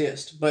things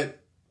exist.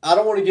 But I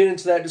don't want to get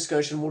into that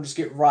discussion. We'll just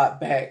get right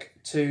back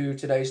to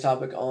today's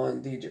topic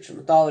on the Egyptian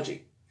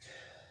mythology.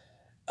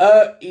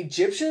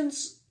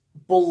 Egyptians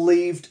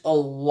believed a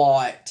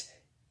lot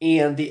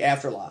in the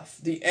afterlife.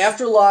 The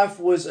afterlife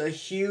was a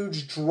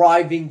huge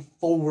driving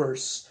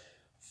force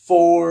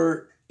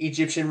for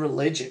Egyptian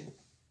religion.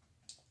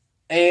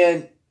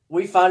 And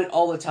we find it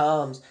all the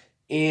times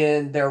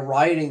in their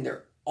writing,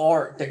 their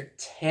art, their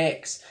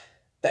texts.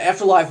 The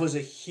afterlife was a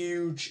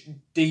huge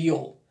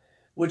deal,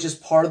 which is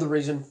part of the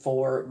reason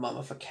for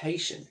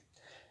mummification.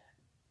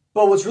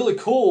 But what's really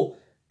cool,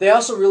 they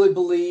also really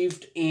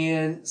believed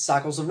in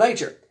cycles of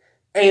nature.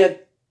 And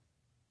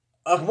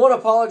I want to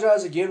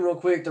apologize again real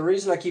quick. The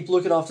reason I keep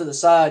looking off to the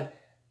side,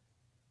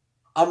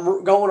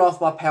 I'm going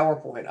off my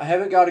PowerPoint. I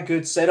haven't got a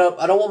good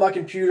setup. I don't want my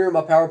computer and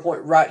my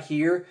PowerPoint right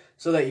here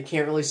so that you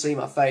can't really see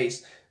my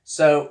face.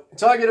 So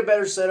until I get a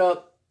better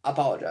setup, I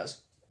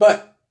apologize.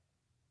 But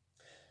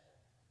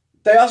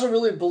they also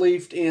really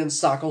believed in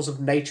cycles of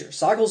nature.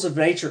 Cycles of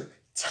nature,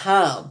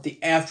 time,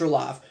 the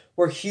afterlife,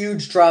 were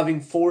huge driving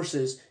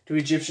forces to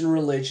Egyptian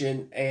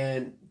religion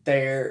and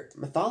their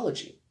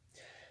mythology.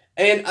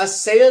 And I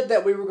said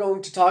that we were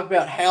going to talk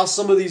about how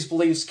some of these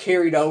beliefs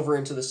carried over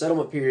into the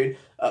settlement period.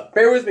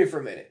 Bear with me for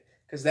a minute,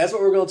 because that's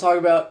what we're going to talk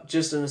about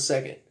just in a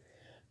second.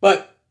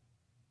 But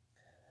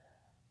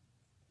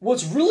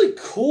what's really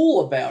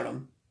cool about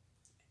them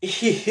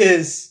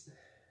is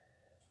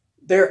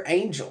they're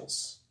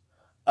angels.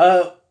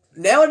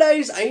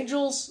 Nowadays,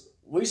 angels,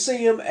 we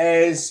see them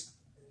as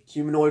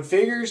humanoid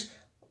figures,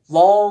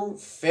 long,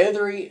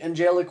 feathery,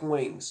 angelic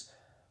wings.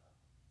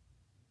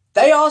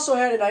 They also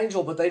had an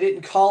angel, but they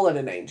didn't call it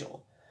an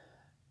angel.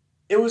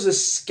 It was a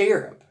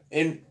scarab.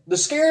 And the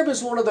scarab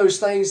is one of those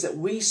things that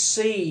we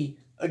see,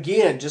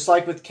 again, just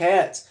like with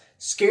cats.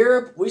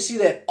 Scarab, we see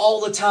that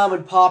all the time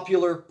in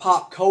popular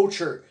pop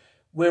culture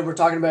when we're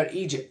talking about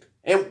Egypt.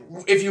 And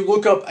if you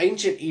look up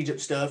ancient Egypt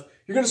stuff,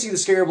 you're going to see the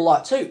scarab a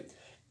lot too.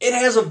 It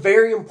has a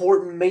very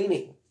important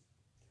meaning.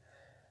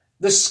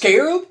 The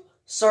scarab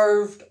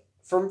served,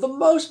 for the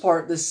most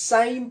part, the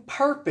same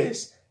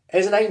purpose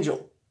as an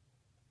angel.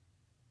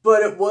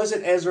 But it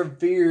wasn't as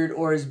revered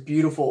or as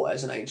beautiful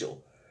as an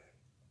angel.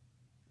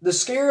 The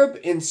scarab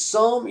in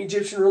some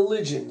Egyptian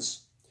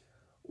religions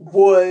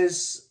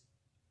was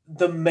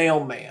the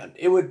mailman.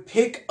 It would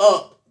pick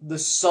up the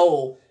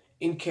soul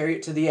and carry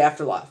it to the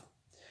afterlife.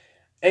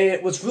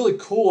 And what's really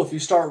cool, if you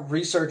start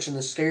researching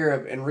the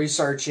scarab and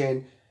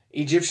researching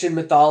Egyptian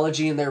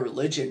mythology and their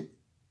religion,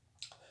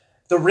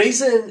 the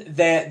reason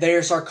that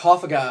their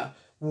sarcophagi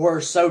were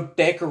so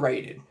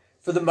decorated,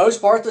 for the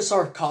most part, the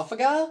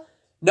sarcophagi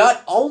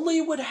not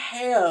only would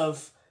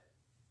have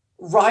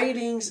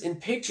writings and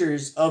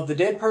pictures of the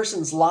dead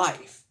person's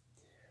life,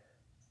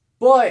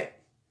 but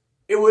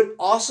it would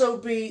also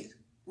be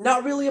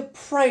not really a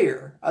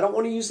prayer. I don't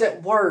want to use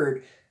that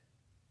word,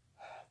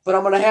 but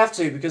I'm going to have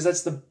to because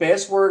that's the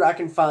best word I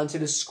can find to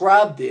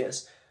describe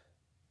this.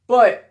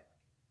 But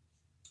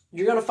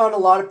you're going to find a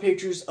lot of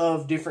pictures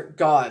of different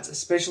gods,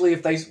 especially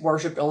if they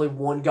worship only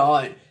one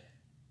god,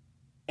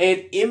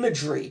 and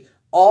imagery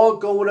all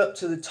going up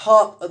to the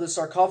top of the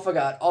sarcophagi.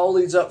 It all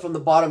leads up from the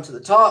bottom to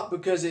the top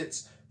because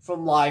it's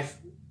from life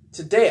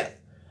to death.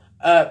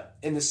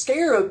 And the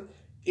scarab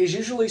is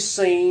usually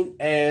seen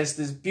as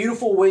this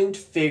beautiful winged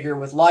figure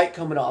with light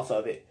coming off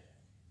of it.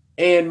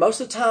 And most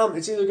of the time,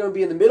 it's either going to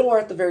be in the middle or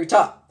at the very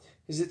top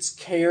because it's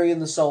carrying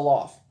the soul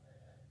off.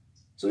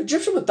 So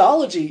Egyptian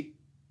mythology,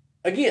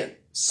 again,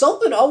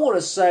 something I want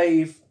to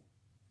save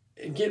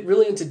and get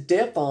really into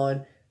depth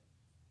on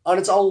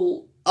its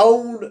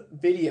own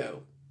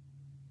video.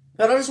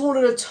 And I just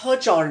wanted to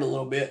touch on it a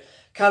little bit,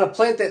 kind of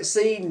plant that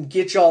seed and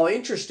get y'all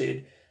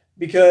interested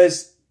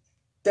because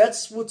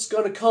that's what's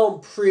going to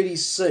come pretty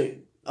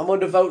soon. I'm going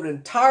to devote an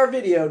entire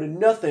video to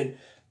nothing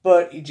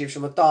but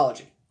Egyptian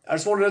mythology. I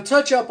just wanted to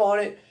touch up on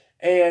it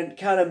and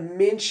kind of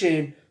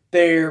mention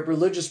their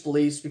religious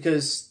beliefs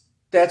because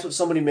that's what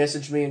somebody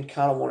messaged me and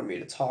kind of wanted me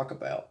to talk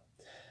about.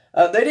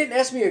 They didn't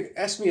ask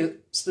me a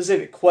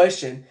specific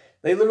question.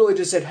 They literally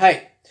just said,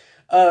 hey,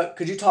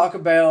 could you talk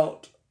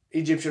about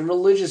Egyptian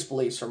religious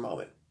beliefs for a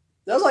moment?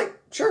 And I was like,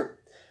 sure.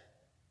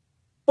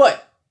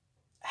 But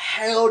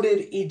how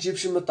did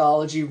Egyptian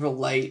mythology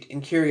relate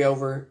and carry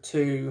over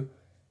to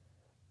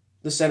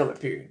the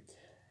settlement period?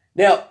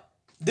 Now,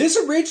 this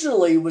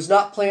originally was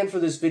not planned for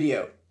this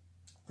video.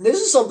 This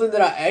is something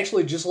that I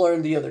actually just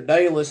learned the other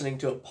day listening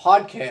to a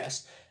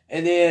podcast,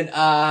 and then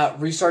I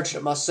researched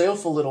it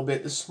myself a little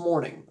bit this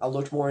morning. I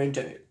looked more into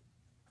it.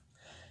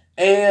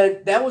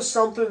 And that was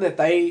something that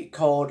they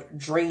called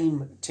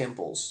dream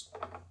temples.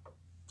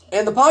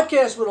 And the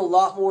podcast went a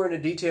lot more into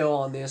detail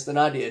on this than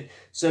I did.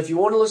 So if you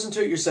want to listen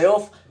to it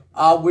yourself,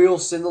 I will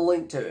send the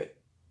link to it.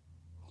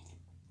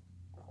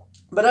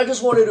 But I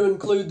just wanted to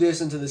include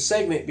this into the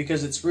segment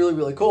because it's really,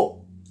 really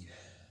cool.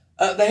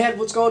 They had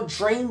what's called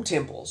dream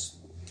temples.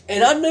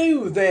 And I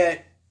knew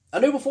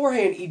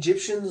beforehand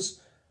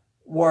Egyptians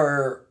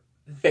were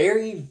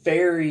very,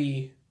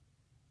 very,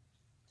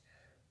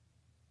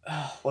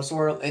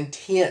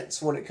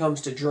 intense when it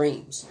comes to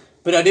dreams.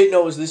 But I didn't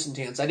know it was this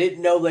intense. I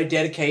didn't know they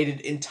dedicated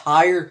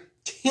entire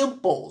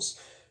temples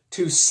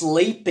to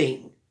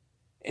sleeping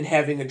and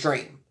having a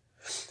dream.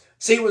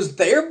 See, it was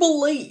their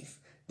belief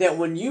that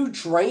when you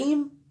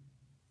dream,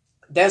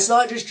 that's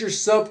not just your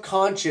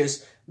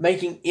subconscious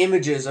making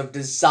images of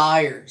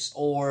desires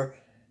or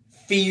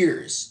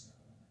fears.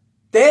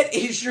 That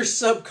is your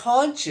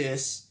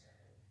subconscious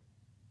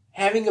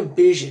having a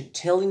vision,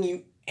 telling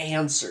you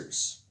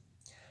answers.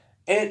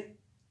 And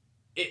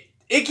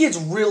it gets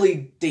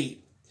really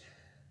deep.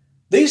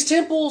 These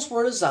temples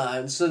were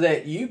designed so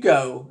that you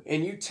go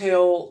and you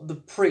tell the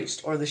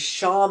priest or the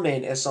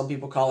shaman, as some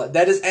people call it,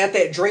 that is at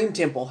that dream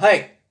temple,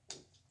 hey,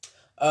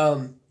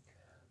 I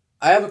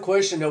have a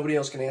question nobody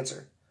else can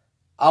answer.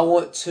 I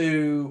want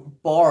to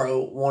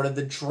borrow one of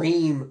the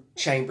dream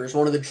chambers,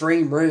 one of the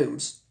dream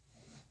rooms,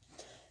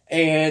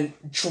 and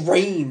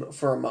dream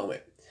for a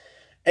moment.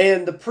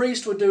 And the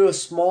priest would do a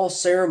small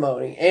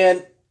ceremony.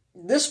 And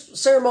this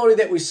ceremony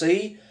that we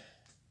see,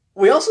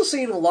 we also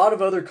see in a lot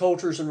of other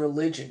cultures and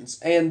religions.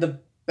 And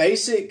the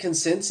basic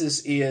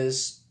consensus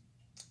is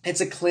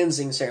it's a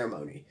cleansing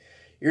ceremony.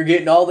 You're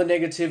getting all the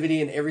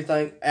negativity and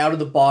everything out of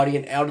the body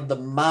and out of the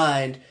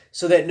mind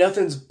so that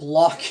nothing's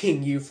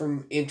blocking you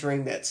from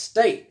entering that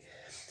state.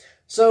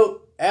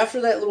 So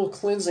after that little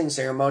cleansing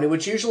ceremony,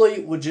 which usually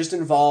would just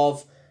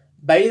involve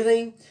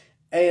bathing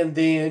and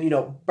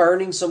then,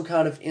 burning some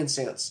kind of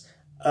incense.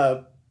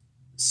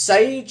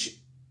 Sage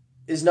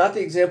is not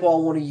the example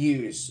I want to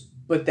use,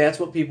 but that's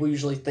what people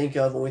usually think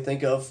of when we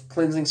think of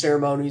cleansing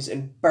ceremonies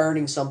and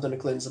burning something to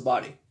cleanse the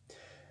body.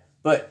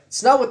 But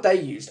it's not what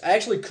they used. I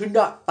actually could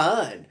not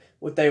find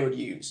what they would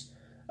use.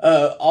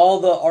 All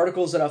the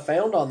articles that I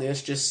found on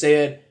this just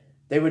said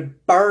they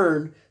would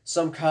burn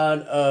some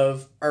kind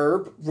of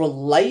herb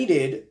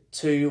related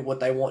to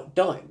what they want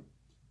done.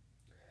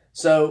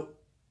 So,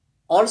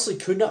 honestly,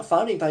 could not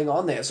find anything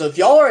on that. So if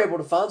y'all are able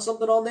to find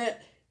something on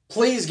that,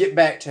 please get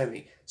back to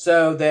me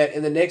so that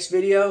in the next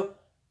video,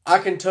 I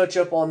can touch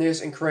up on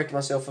this and correct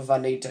myself if I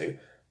need to.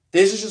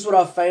 This is just what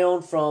I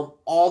found from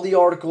all the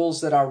articles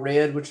that I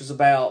read, which was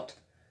about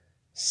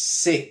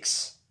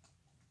 6.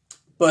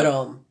 But,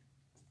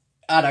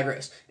 I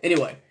digress.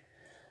 Anyway,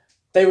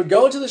 they would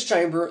go into this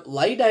chamber,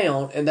 lay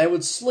down, and they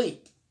would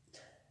sleep.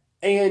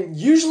 And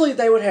usually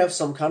they would have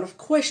some kind of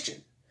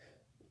question.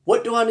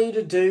 What do I need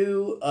to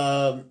do?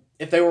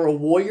 If they were a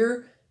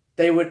warrior,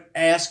 they would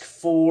ask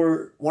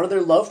for one of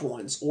their loved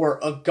ones or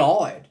a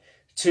god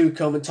to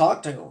come and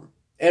talk to them.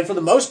 And for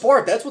the most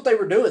part, that's what they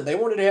were doing. They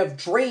wanted to have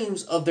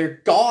dreams of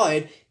their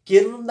god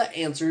giving them the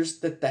answers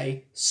that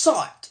they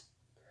sought.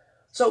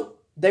 So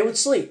they would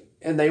sleep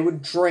and they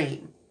would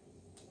dream.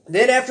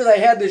 Then after they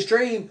had this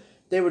dream,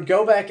 they would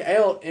go back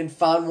out and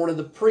find one of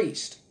the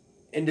priests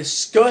and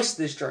discuss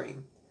this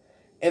dream.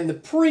 And the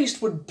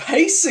priest would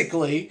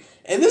basically,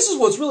 and this is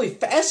what's really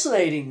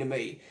fascinating to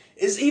me,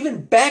 is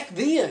even back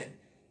then,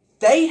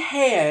 they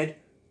had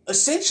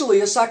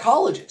essentially a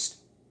psychologist.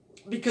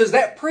 Because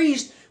that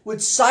priest would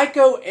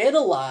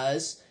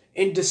psychoanalyze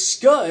and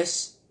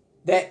discuss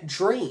that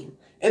dream.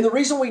 And the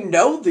reason we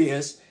know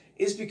this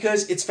is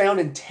because it's found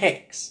in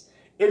text.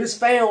 It is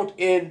found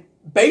in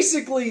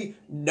basically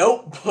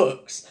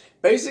notebooks.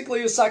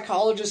 Basically a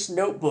psychologist's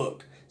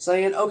notebook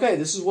saying, okay,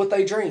 this is what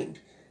they dreamed.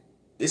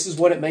 This is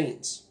what it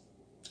means.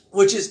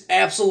 Which is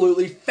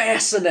absolutely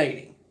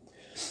fascinating.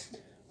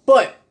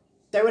 But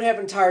they would have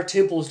entire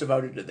temples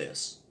devoted to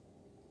this.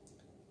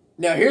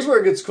 Now, here's where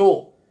it gets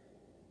cool.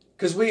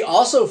 Because we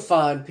also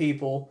find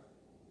people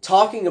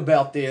talking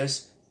about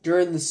this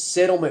during the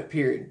settlement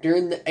period,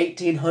 during the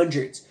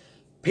 1800s.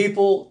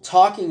 People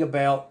talking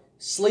about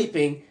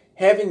sleeping,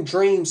 having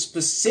dreams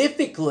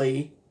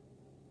specifically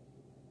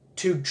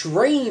to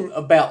dream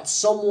about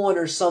someone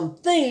or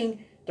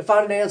something to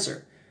find an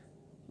answer.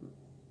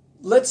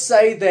 Let's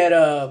say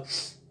that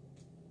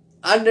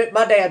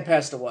my dad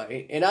passed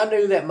away, and I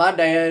knew that my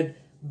dad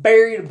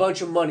buried a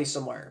bunch of money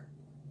somewhere.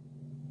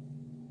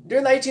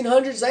 During the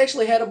 1800s, they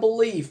actually had a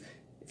belief.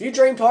 If you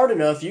dreamed hard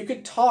enough, you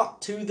could talk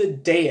to the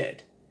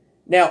dead.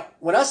 Now,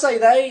 when I say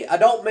they, I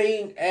don't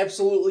mean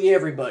absolutely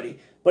everybody,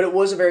 but it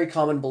was a very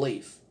common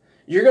belief.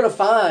 You're going to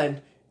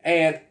find,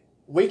 and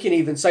we can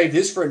even save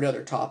this for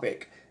another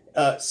topic,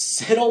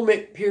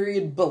 settlement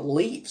period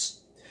beliefs.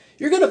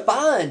 You're going to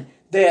find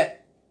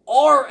that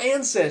our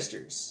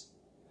ancestors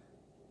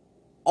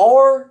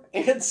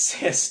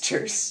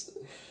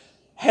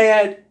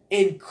had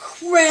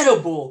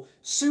incredible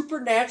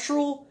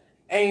supernatural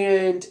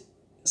and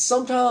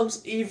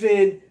sometimes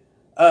even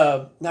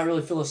not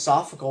really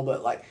philosophical,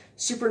 but like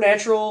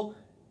supernatural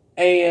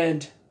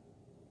and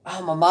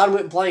my mind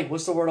went blank.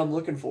 What's the word I'm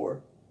looking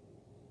for?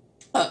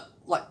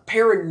 Like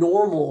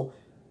paranormal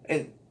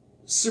and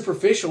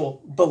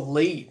superficial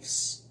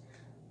beliefs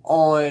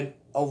on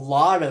a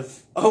lot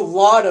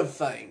of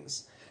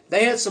things.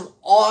 They had some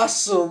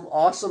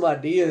awesome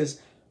ideas,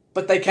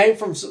 but they came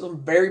from some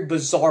very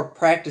bizarre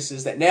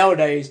practices that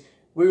nowadays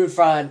we would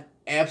find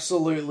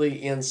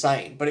absolutely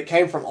insane. But it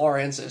came from our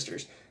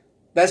ancestors.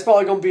 That's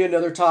probably going to be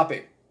another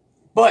topic.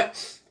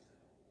 But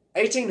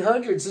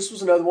 1800s, this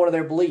was another one of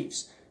their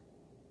beliefs.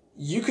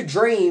 You could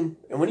dream,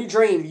 and when you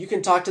dream, you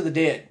can talk to the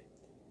dead.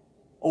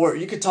 Or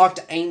you could talk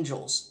to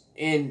angels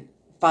and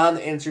find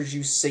the answers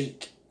you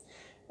seek.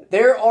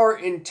 There are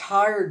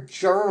entire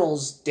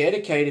journals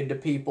dedicated to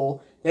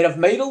people that have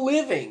made a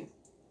living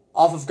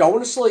off of going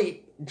to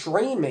sleep,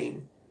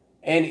 dreaming,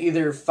 and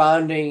either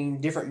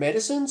finding different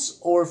medicines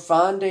or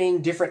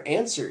finding different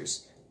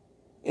answers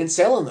and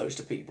selling those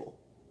to people.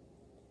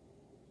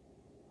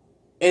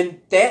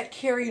 And that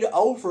carried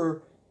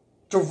over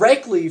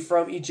directly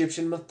from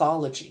Egyptian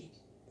mythology.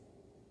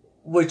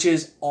 which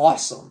is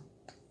awesome.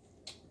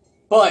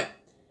 But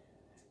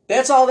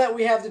that's all that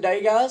we have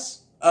today,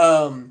 guys.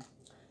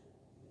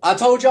 I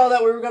told y'all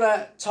that we were going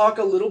to talk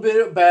a little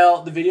bit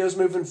about the videos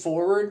moving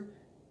forward,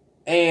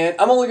 and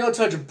I'm only going to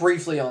touch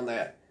briefly on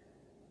that.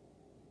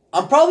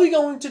 I'm probably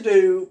going to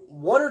do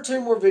 1 or 2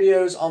 more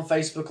videos on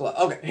Facebook Live.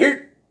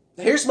 Okay,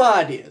 here's my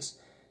ideas.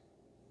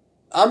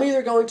 I'm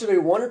either going to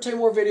do 1 or 2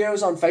 more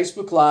videos on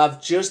Facebook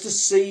Live just to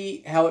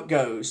see how it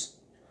goes,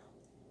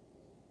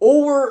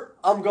 or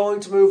I'm going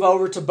to move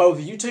over to both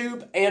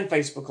YouTube and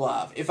Facebook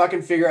Live if I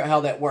can figure out how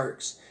that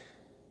works.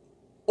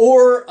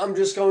 Or I'm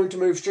just going to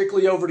move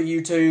strictly over to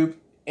YouTube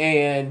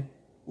and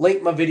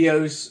link my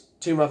videos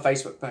to my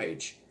Facebook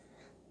page.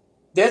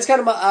 That's kind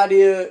of my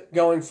idea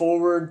going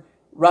forward.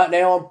 Right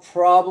now I'm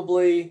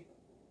probably...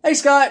 Hey,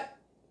 Scott!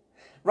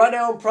 Right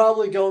now I'm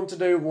probably going to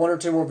do 1 or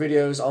 2 more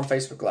videos on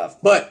Facebook Live.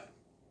 But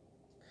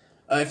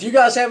if you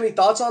guys have any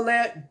thoughts on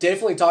that,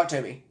 definitely talk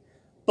to me.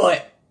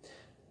 But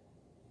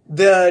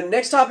the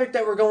next topic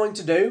that we're going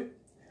to do,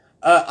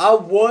 I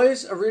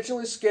was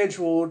originally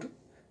scheduled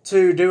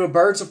to do a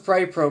Birds of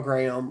Prey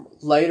program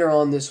later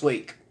on this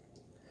week.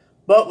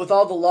 But with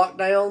all the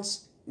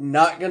lockdowns,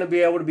 not going to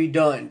be able to be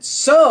done.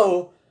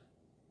 So,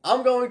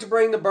 I'm going to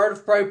bring the Bird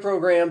of Prey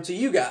program to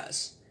you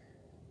guys.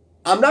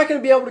 I'm not going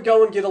to be able to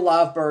go and get a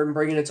live bird and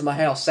bring it into my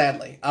house,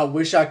 sadly. I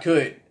wish I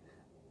could.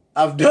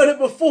 I've done it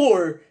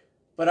before,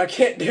 but I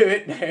can't do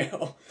it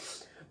now.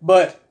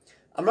 But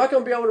I'm not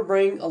going to be able to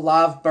bring a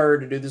live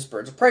bird to do this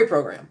Birds of Prey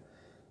program.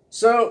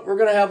 So, we're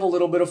going to have a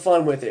little bit of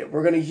fun with it.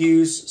 We're going to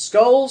use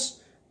skulls,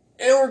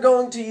 and we're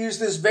going to use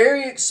this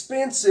very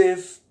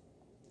expensive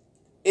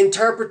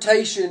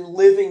interpretation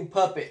living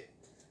puppet.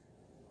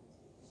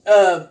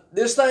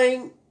 This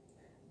thing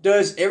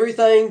does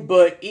everything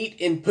but eat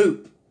and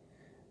poop.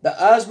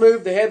 The eyes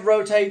move, the head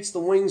rotates, the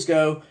wings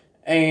go,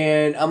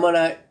 and I'm going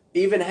to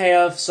even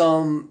have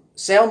some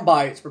sound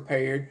bites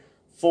prepared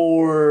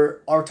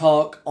for our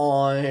talk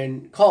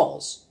on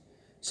calls.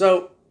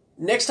 So,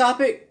 next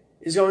topic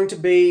is going to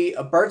be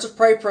a Birds of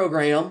Prey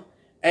program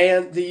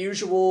and the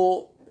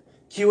usual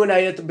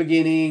Q&A at the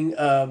beginning,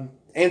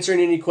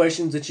 answering any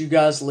questions that you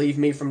guys leave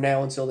me from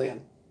now until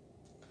then.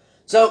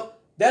 So,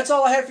 that's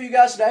all I have for you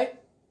guys today.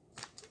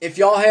 If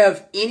y'all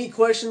have any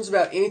questions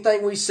about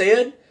anything we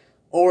said,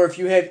 or if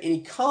you have any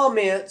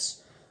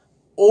comments,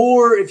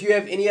 or if you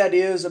have any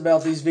ideas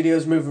about these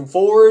videos moving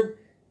forward,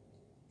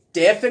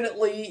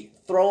 definitely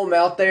throw them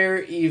out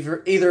there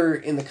either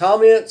in the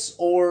comments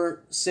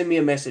or send me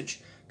a message.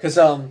 Because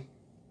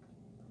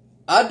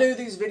I do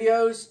these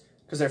videos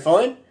because they're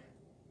fun,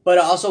 but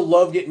I also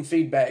love getting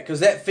feedback, because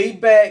that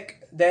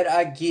feedback that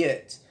I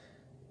get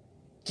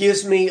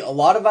gives me a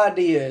lot of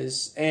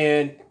ideas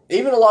and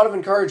even a lot of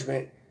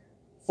encouragement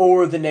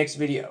for the next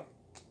video.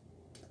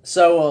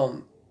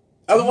 So,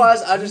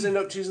 otherwise, I just end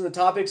up choosing the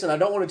topics, and I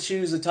don't want to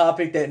choose a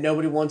topic that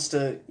nobody wants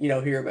to,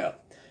 hear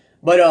about.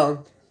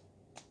 But,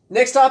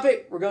 next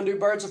topic, we're going to do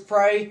Birds of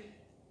Prey.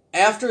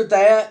 After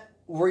that,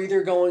 we're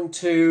either going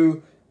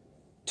to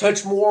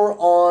touch more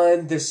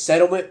on the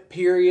settlement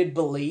period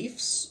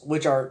beliefs,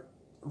 which are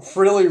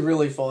really,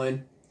 really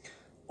fun.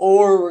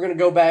 Or we're going to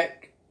go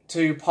back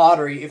to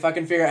pottery if I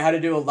can figure out how to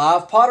do a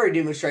live pottery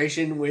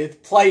demonstration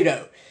with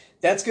Play-Doh.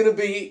 That's going to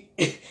be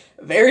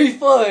very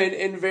fun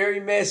and very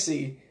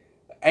messy.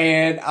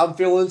 And I'm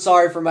feeling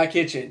sorry for my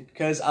kitchen,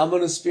 because I'm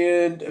going to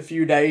spend a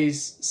few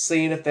days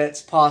seeing if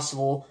that's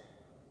possible.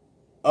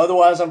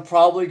 Otherwise, I'm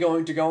probably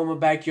going to go in my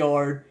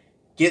backyard,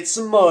 get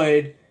some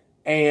mud,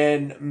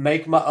 and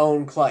make my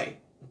own clay.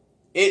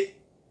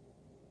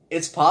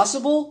 It's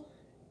possible.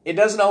 It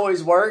doesn't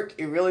always work.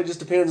 It really just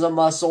depends on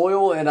my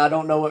soil, and I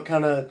don't know what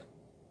kind of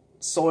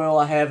soil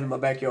I have in my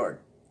backyard.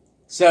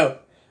 So,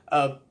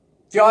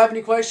 if y'all have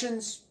any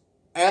questions,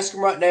 ask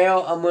them right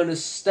now. I'm going to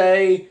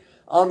stay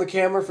on the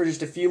camera for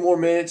just a few more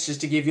minutes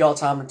just to give y'all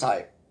time to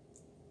type.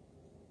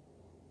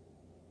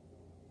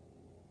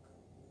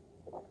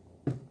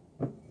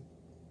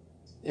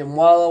 And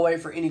while I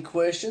wait for any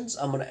questions,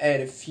 I'm going to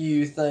add a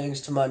few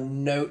things to my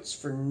notes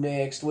for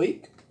next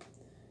week.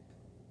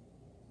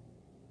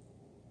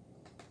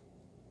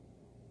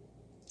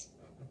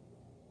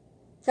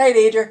 Hey,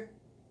 Deidre.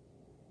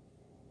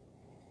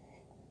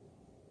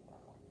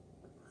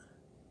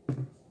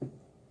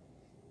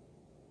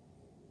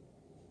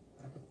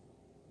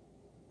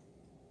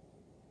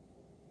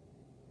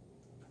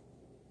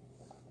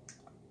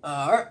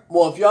 Alright,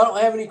 well, if y'all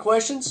don't have any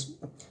questions,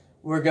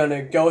 we're going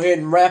to go ahead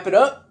and wrap it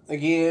up.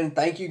 Again,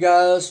 thank you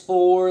guys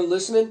for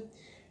listening.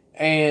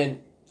 And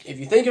if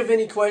you think of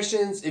any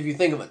questions, if you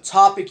think of a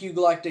topic you'd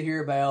like to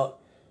hear about,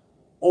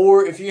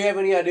 or if you have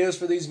any ideas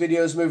for these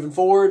videos moving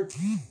forward,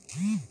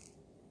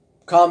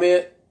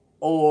 comment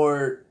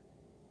or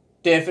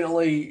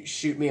definitely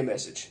shoot me a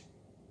message.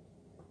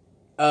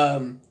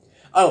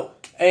 Oh,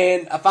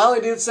 and I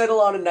finally did settle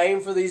on a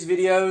name for these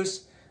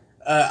videos.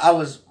 I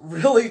was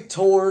really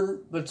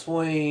torn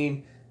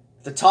between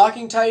The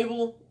Talking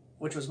Table,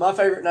 which was my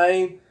favorite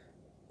name,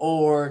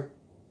 or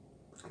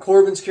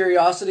Corbin's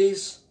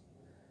Curiosities.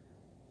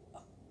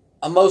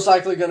 I'm most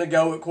likely going to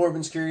go with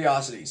Corbin's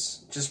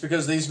Curiosities, just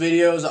because these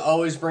videos I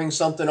always bring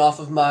something off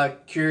of my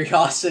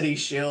curiosity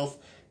shelf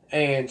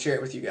and share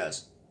it with you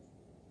guys.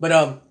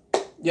 But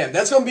yeah,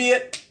 that's going to be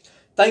it.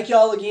 Thank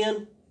y'all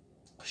again.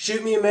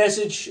 Shoot me a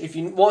message if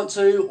you want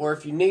to, or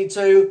if you need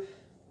to.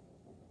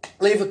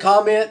 Leave a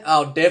comment.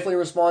 I'll definitely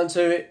respond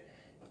to it.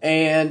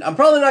 And I'm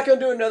probably not going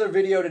to do another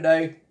video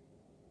today.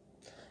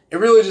 It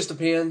really just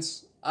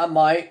depends. I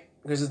might,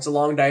 because it's a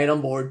long day and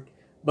I'm bored.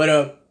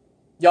 But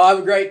y'all have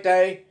a great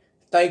day.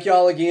 Thank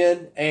y'all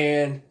again,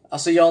 and I'll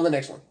see y'all in the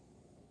next one.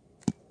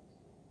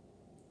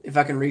 If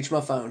I can reach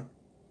my phone.